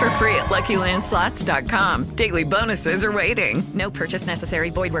 Play for free at LuckyLandSlots.com. Daily bonuses are waiting. No purchase necessary.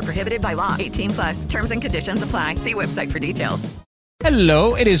 Void where prohibited by law. 18+. Terms and conditions apply. See website for details.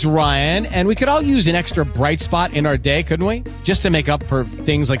 Hello, it is Ryan, and we could all use an extra bright spot in our day, couldn't we? Just to make up for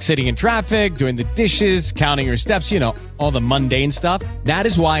things like sitting in traffic, doing the dishes, counting your steps, you know, all the mundane stuff. That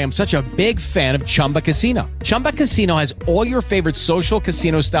is why I'm such a big fan of Chumba Casino. Chumba Casino has all your favorite social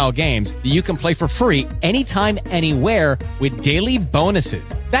casino-style games that you can play for free anytime, anywhere with daily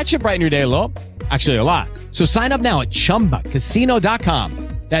bonuses. That should brighten your day a little. Actually, a lot. So sign up now at ChumbaCasino.com.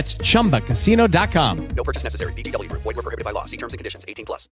 That's ChumbaCasino.com. No purchase necessary. VGW Group. Void where prohibited by law. See terms and conditions. 18+.